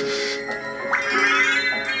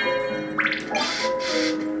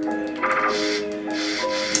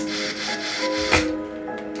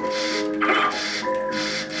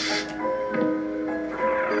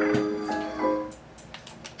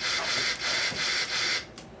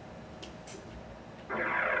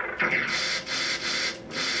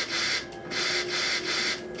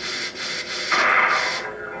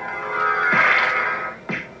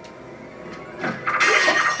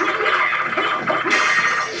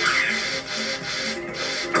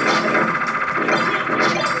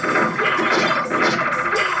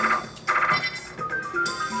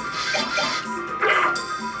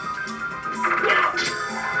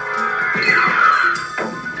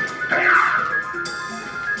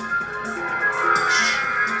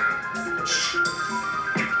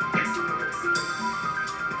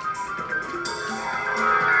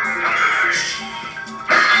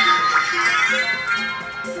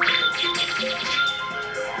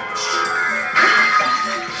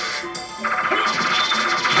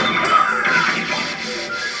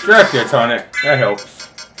 Draft gets on it. That helps.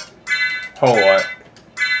 Whole lot.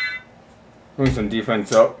 Move some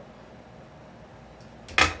defense up.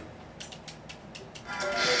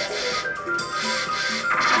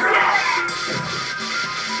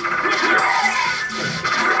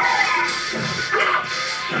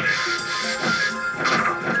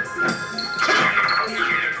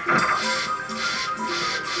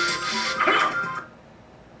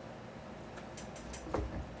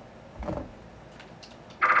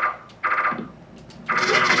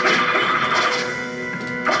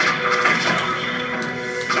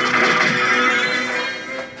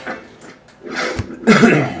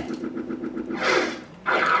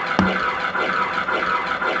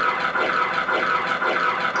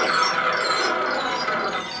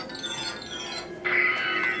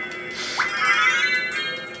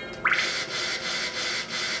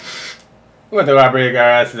 We're going to bring our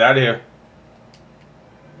asses out of here.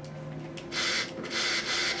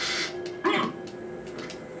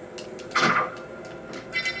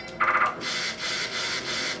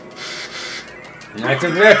 And I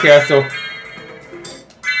took that castle.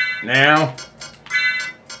 Now.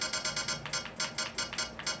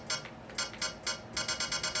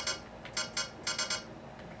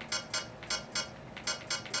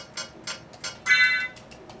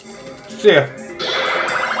 See ya.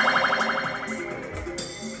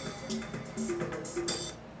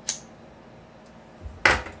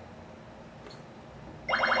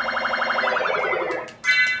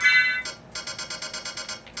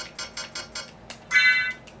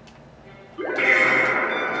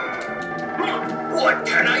 What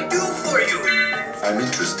can I do for you? I'm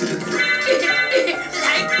interested in this.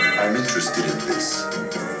 I'm interested in this.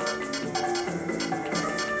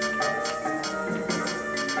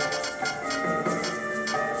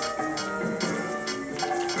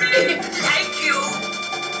 Thank you.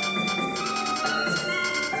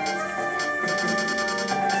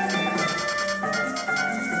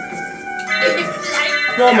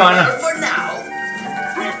 Come on. For now.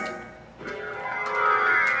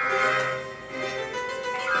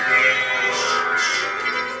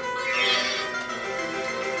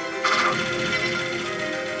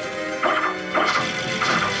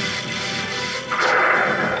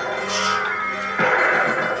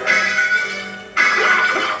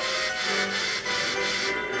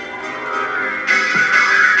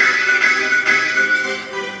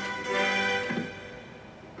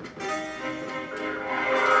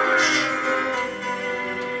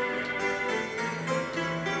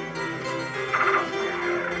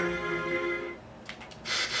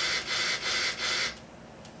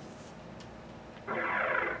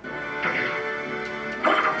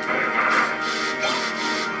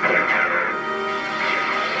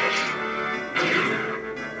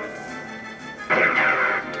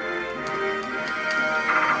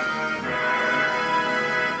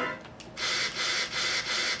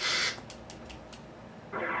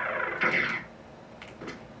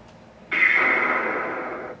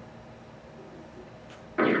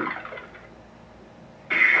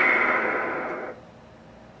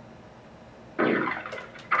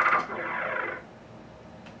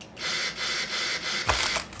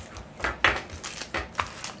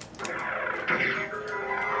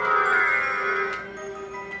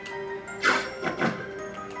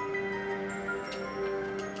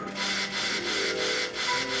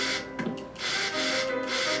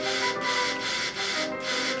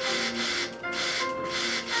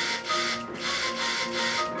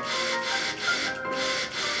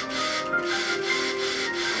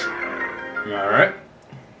 Alright.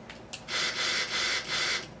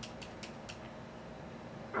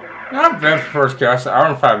 Not bad for first cast, hour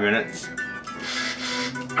and 5 minutes.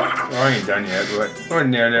 Well, I ain't done yet, but we're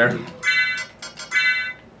near there.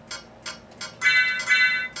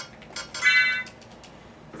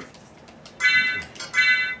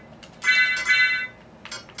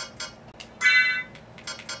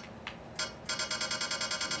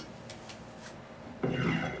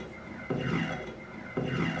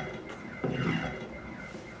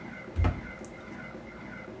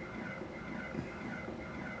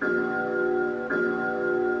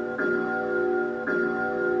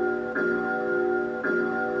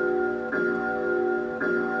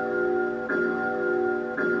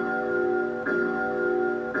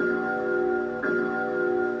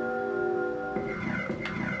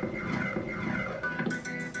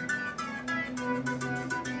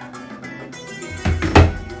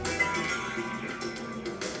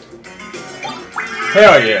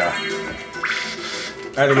 Hell yeah!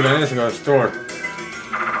 I had to get on this and go to the store.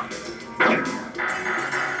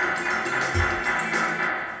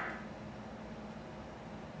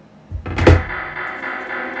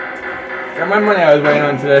 Got my money I was waiting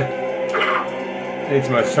on today. Need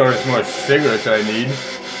some more cigarettes I need.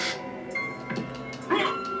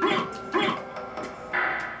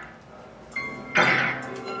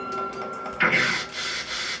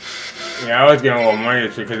 Yeah, I was getting a little money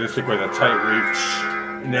this week because this week was a tight week.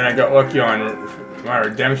 And then I got lucky on my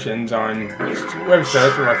redemptions on this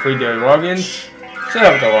website for my free daily logins. So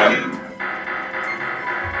that helped a lot.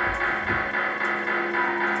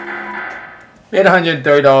 Made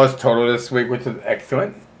 $130 total this week, which is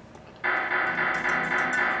excellent.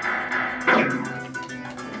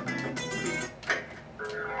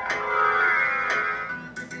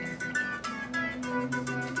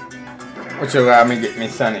 Which allowed me to get my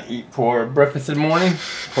son to eat for breakfast in the morning.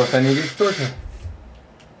 Of course, I need to get started.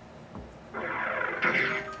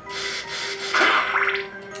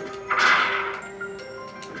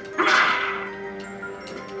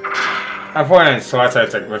 I put in slots, I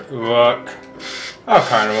take look. All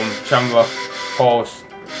kind of them. Chumba, Pulse.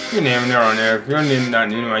 You name them, they're on there. If you're not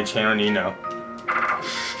new to my channel, you know.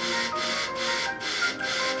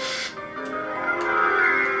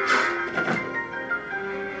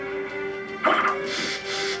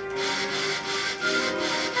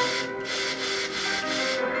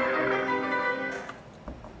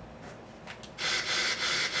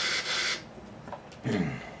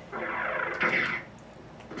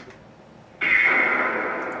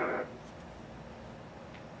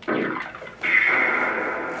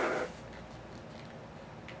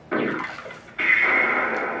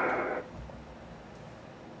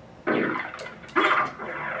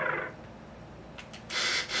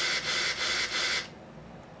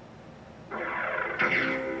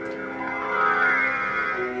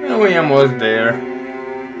 We almost there.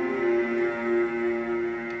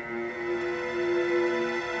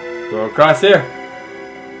 Go across here.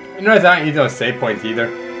 You notice I don't use those save points either.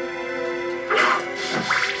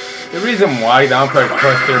 The reason why I don't put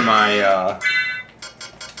cluster my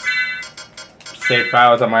save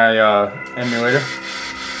files on my emulator.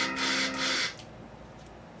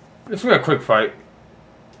 Let's do a quick fight.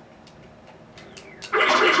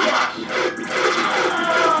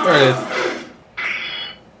 There it is.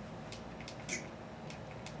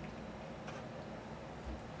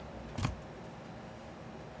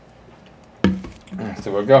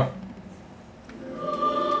 So we'll go.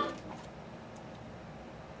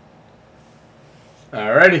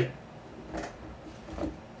 Alrighty.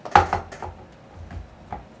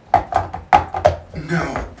 No.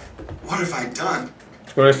 What have I done?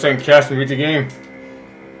 Let's go to some cast and beat the game.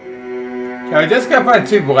 So I just got find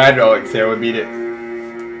 2 blood relics here, we'll beat it.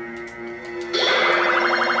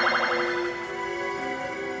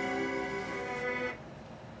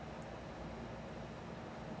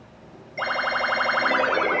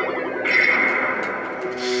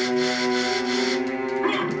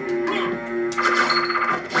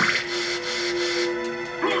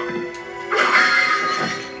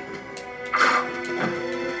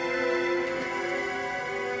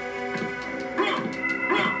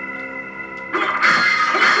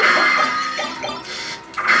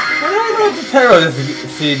 This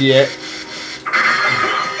seed yet.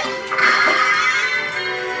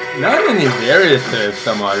 Not in these areas for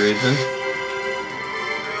some odd reason.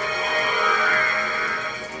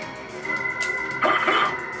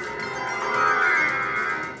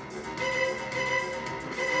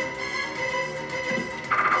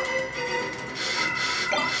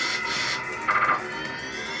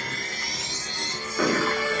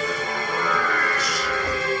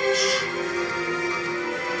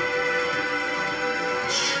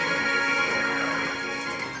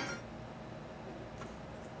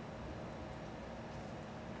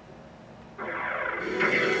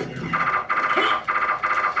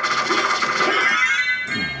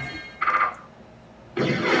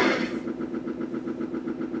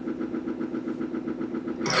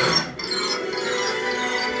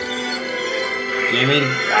 Gimme.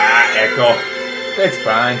 Echo. It's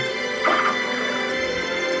fine.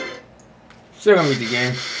 Still gonna beat the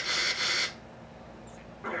game.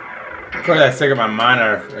 Of course, I still got my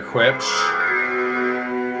miner equipped.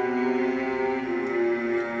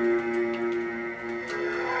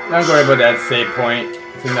 Not worry about that save point.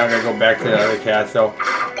 So now I gotta go back to the other castle. So I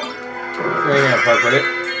ain't gonna fuck with it.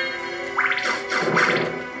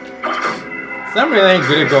 So I'm really ain't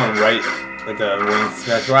good at going right with the wing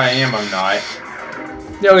smash. Where I am, I'm not.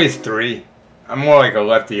 There always 3. I'm more like a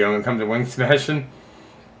lefty when it comes to wing smashing.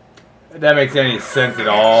 If that makes any sense at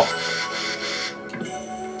all.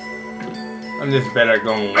 I'm just better at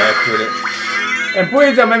going left with it. And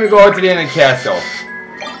please don't make me go out to the end of the castle.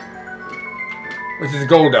 Which is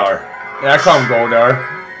Goldar. Yeah, I call him Goldar.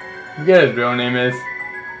 I forget what his real name is.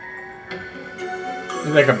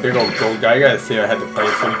 He's like a big old gold guy. You gotta see I had to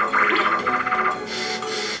face him.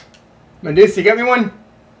 Medusa, you got me one?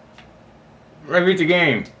 Right, beat the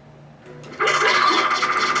game.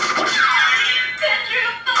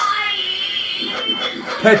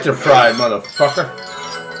 Petrified, motherfucker.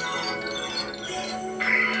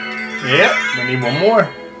 Yep, we need one more.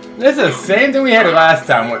 This is the same thing we had last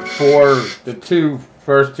time with the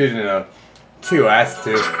first two and the 2 last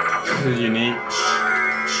 2. This is unique.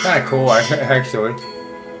 Kinda cool, actually.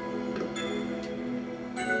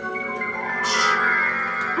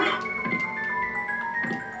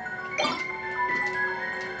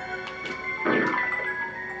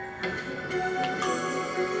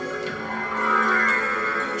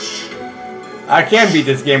 I can beat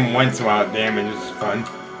this game once without damage, it's fun.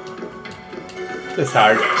 It's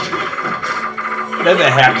hard. It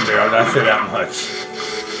doesn't happen very often, I'll say that much.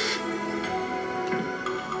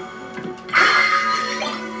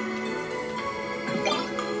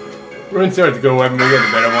 Rune Sword's a good weapon, we get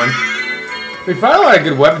a better one. We found a lot of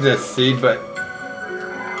good weapons this seed, but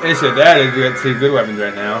the issue with that is we got 2 good weapons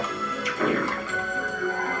right now.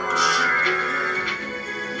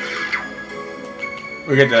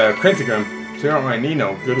 We get the Quintigram, so we don't really need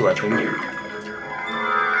no good weapon.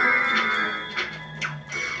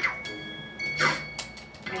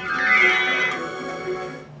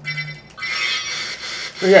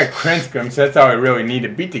 We got Quintigram, so that's all we really need to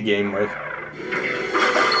beat the game with.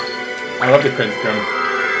 I love the Quintigram.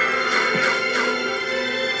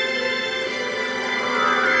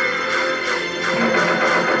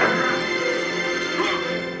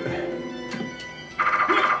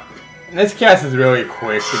 And this cast is really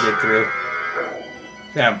quick to get through.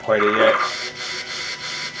 I haven't played it yet.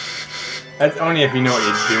 That's only if you know what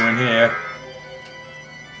you're doing here.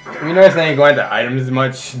 You notice I ain't going to items as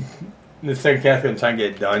much. The second cast gonna try and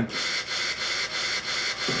get it done.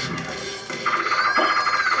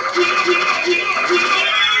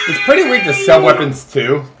 It's pretty weak to sub-weapons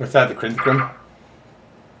too, besides the Quintigram.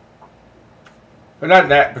 But not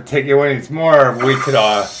that particular one, it's more weak to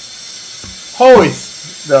the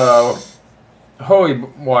holy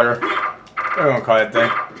water. What do you want to call that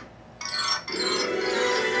thing?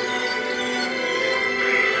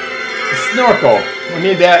 The snorkel. We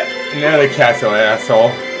need that in the other castle,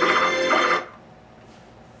 asshole.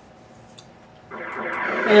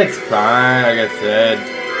 It's fine, like I said.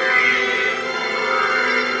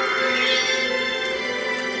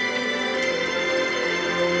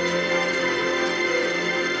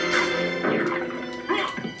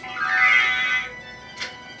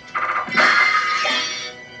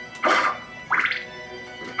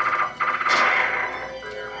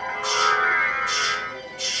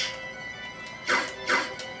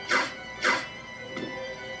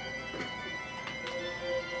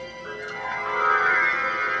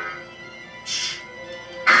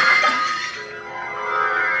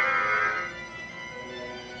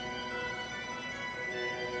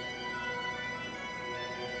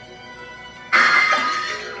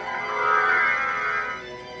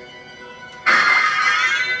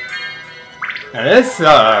 Now this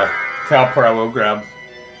teleport I will grab.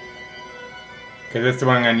 Because that's the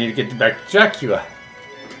one I need to get back to Dracula.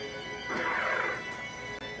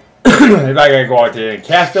 If I gotta go out to the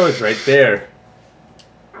castle, it's right there.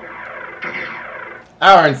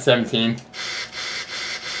 Hour and 17.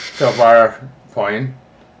 So far playing.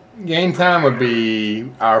 Game time would be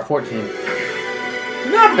hour 14.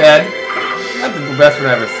 Not bad. Not the best one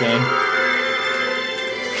I've ever seen.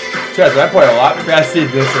 Trust me, I play a lot faster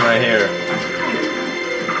than this one right here.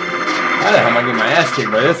 How the hell am I getting my ass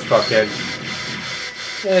kicked by this fuckhead?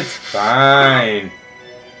 It's fine.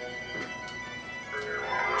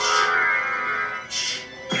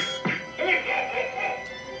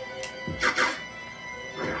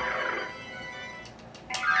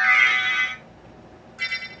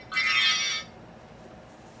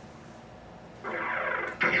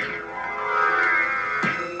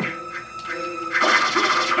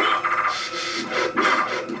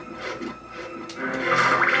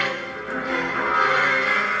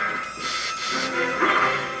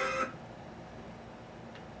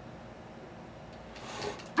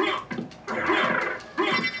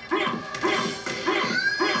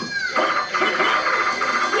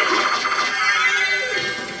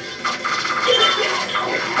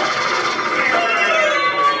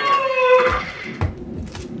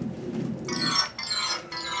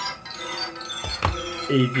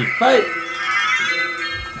 Easy fight.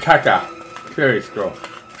 Kaka. Fairy scroll.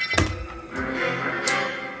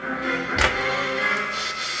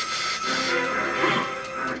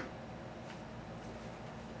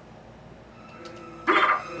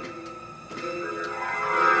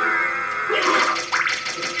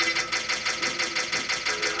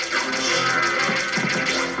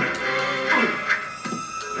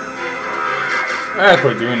 I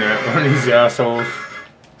quit doing that. One of these assholes.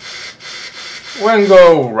 We're gonna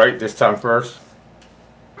go right this time first.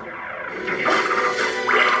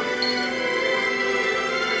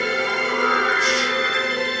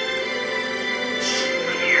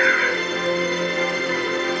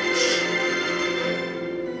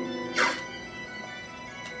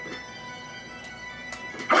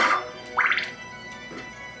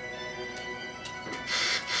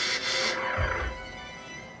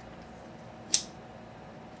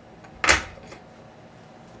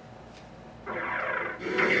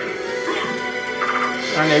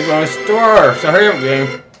 I need to go to the store, so hurry up,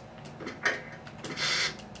 game.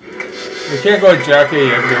 We can't go to Jackie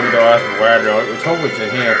yet because we don't have to wear though. Let's hope it's in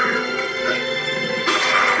here.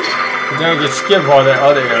 But then we can skip all that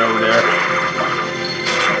other area over there.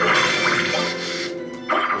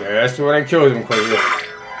 Yeah, that's when I killed him quickly.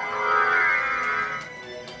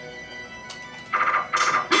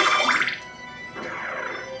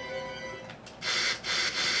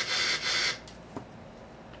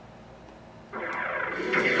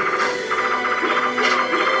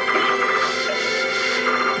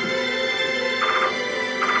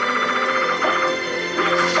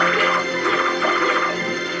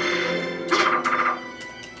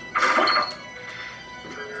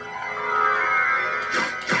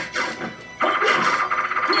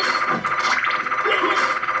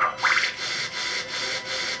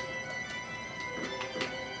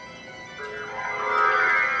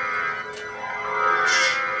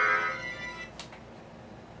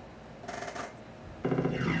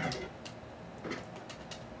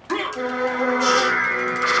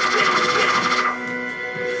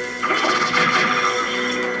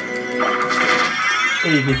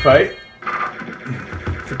 Easy fight.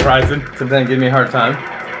 Surprising. Sometimes give me a hard time.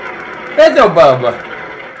 That's no Bubba.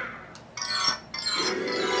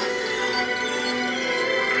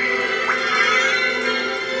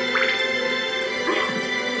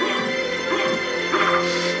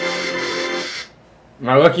 Am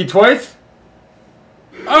I lucky twice?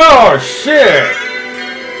 Oh shit!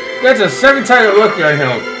 That's a 7 time lucky on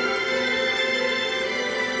him.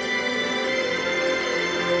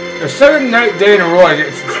 The 7th day in a row I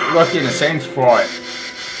get lucky in the same spot.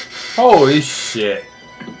 Holy shit.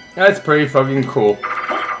 That's pretty fucking cool.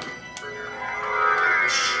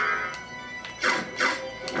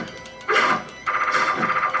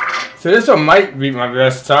 So this one might be my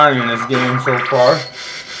best time in this game so far.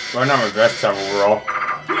 Well, not my best time overall.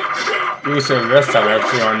 You can say my best time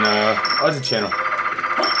actually on the other channel.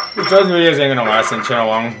 Which those videos ain't gonna last in channel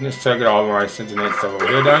long. Just check it all my Cincinnati stuff over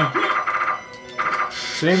here done.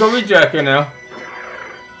 So you can go read Jackie now.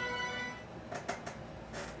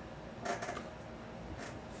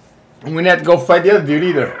 I'm gonna have to go fight the other dude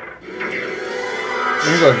either. We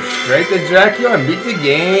can go straight to Jackie and beat the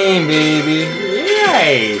game, baby.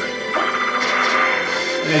 Yay!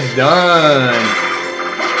 And it's done.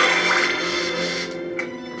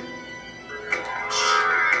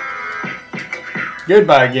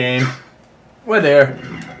 Goodbye, game. We're there.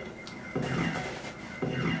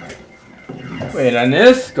 Wait on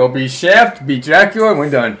this. Go beat Shaft, beat Dracula, and we're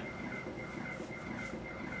done.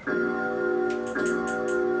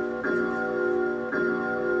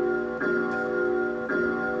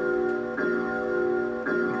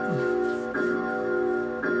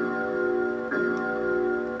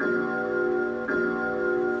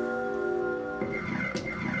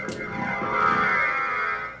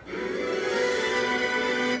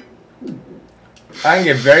 I can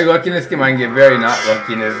get very lucky in this game, I can get very not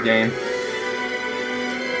lucky in this game.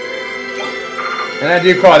 And I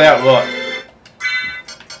do call that luck.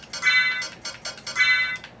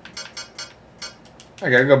 I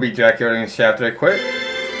gotta go beat Dracula and Shaft right quick.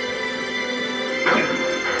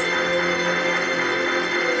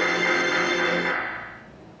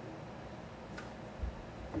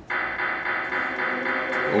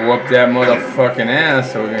 We'll whoop that motherfucking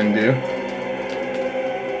ass, so we're gonna do.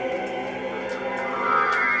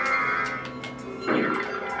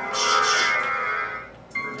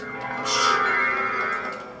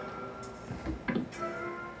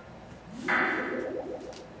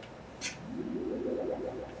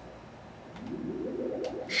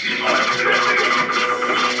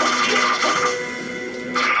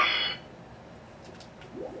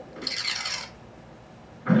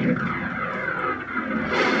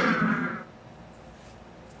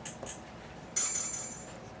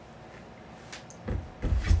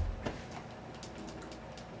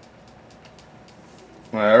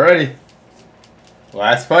 Alrighty.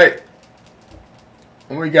 Last fight.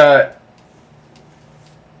 We got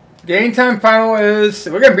game time final is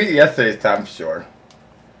we're gonna beat yesterday's time, sure.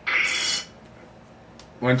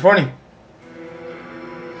 120.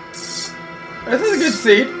 This is a good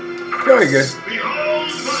seed. Very good.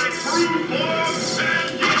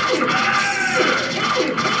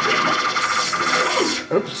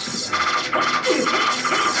 Oops.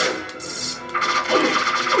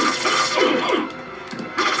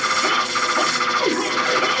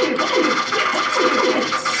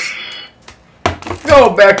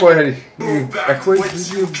 Go backward.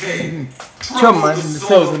 Backwards. Come on, the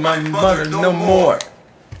souls of my mother no more.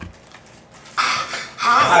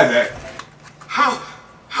 Hi there. How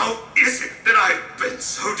is it that I've been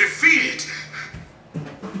so defeated?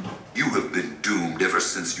 You have been doomed ever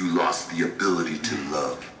since you lost the ability to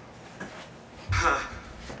love.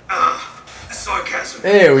 Sarcasm.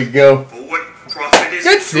 There we go. For what profit is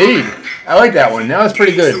Good it seed. to man? I like that one. That was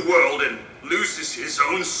pretty Gains good. the world and loses his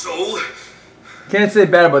own soul. Can't say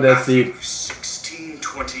bad about that seed.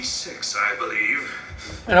 1626, I believe.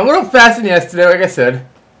 And a little faster than yesterday, like I said.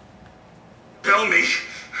 Tell me,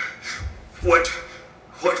 what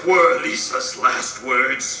were Lisa's last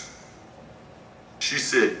words? She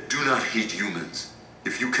said, "Do not hate humans.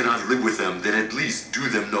 If you cannot live with them, then at least do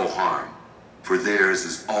them no harm. For theirs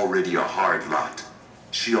is already a hard lot."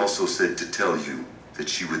 She also said to tell you that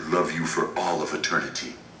she would love you for all of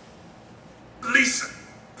eternity. Lisa,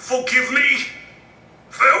 forgive me.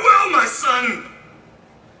 Farewell, my son.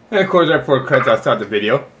 And of course, right before credits, I'll start the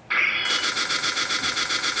video.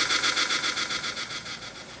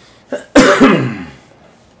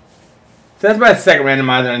 So that's my second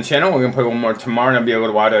randomizer on the channel. We're going to play one more tomorrow, and I'll be a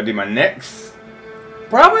little while to do my next.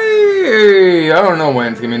 Probably, I don't know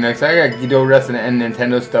when it's going to be next. I got to go rest and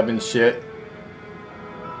Nintendo stuff and shit.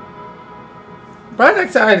 Probably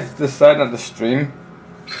next time I decide not to stream.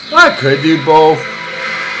 Well, I could do both.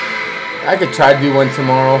 I could try to do one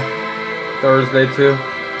tomorrow. Thursday too.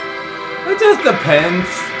 It just depends.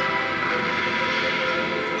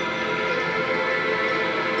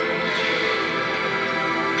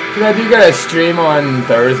 Cause I do get a stream on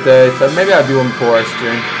Thursday, so maybe I'll do one before I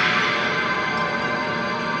stream.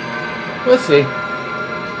 We'll see.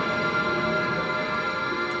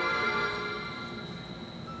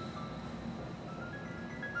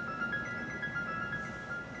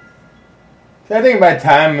 So I think by the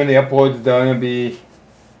time when the upload's done, it'll be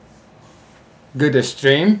good to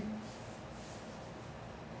stream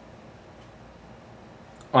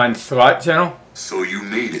on Slot channel. So you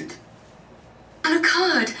made it.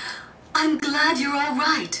 Alucard, I'm glad you're all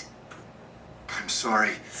right. I'm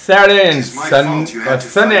sorry. Saturday and It's my fault you had to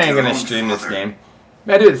Sunday fight I ain't your gonna own stream this father. game.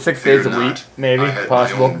 Maybe I do it 6 days a Fear week, not. maybe, I had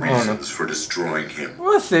possible. my own I don't know. reasons for destroying him.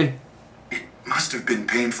 We'll see. It must have been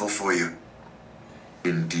painful for you.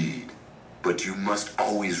 Indeed. But you must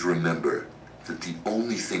always remember that the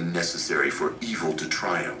only thing necessary for evil to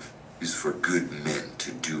triumph is for good men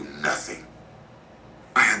to do nothing.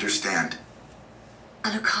 I understand.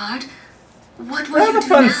 Alucard, what will I you have a do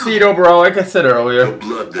fun now? seat overall, like I said earlier. The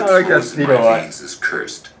blood that I like that flows in seat my a lot. veins is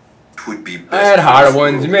cursed. 'Twould be best I had for harder this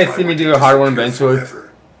ones. world You may if see I me were do to a harder one disappear eventually. forever.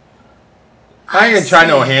 I ain't gonna try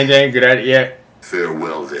no see. hands, I ain't good at it yet.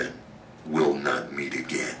 Farewell then. We'll not meet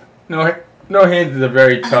again. No hands is a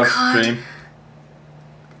very tough Alucard. stream.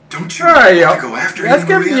 Don't you Alright, want y'all. to go after That's him,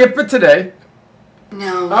 gonna be Maria? it for today.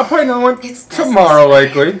 No, I'll play another one It's tomorrow,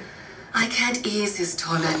 necessary. likely. I can't ease his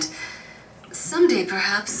torment. Someday,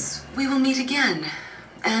 perhaps, we will meet again.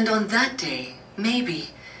 And on that day, maybe.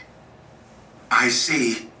 I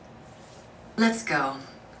see. Let's go.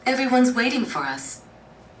 Everyone's waiting for us.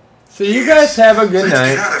 So you guys have a good Let's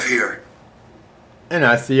night, get out of here. and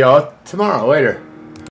I'll see y'all tomorrow later.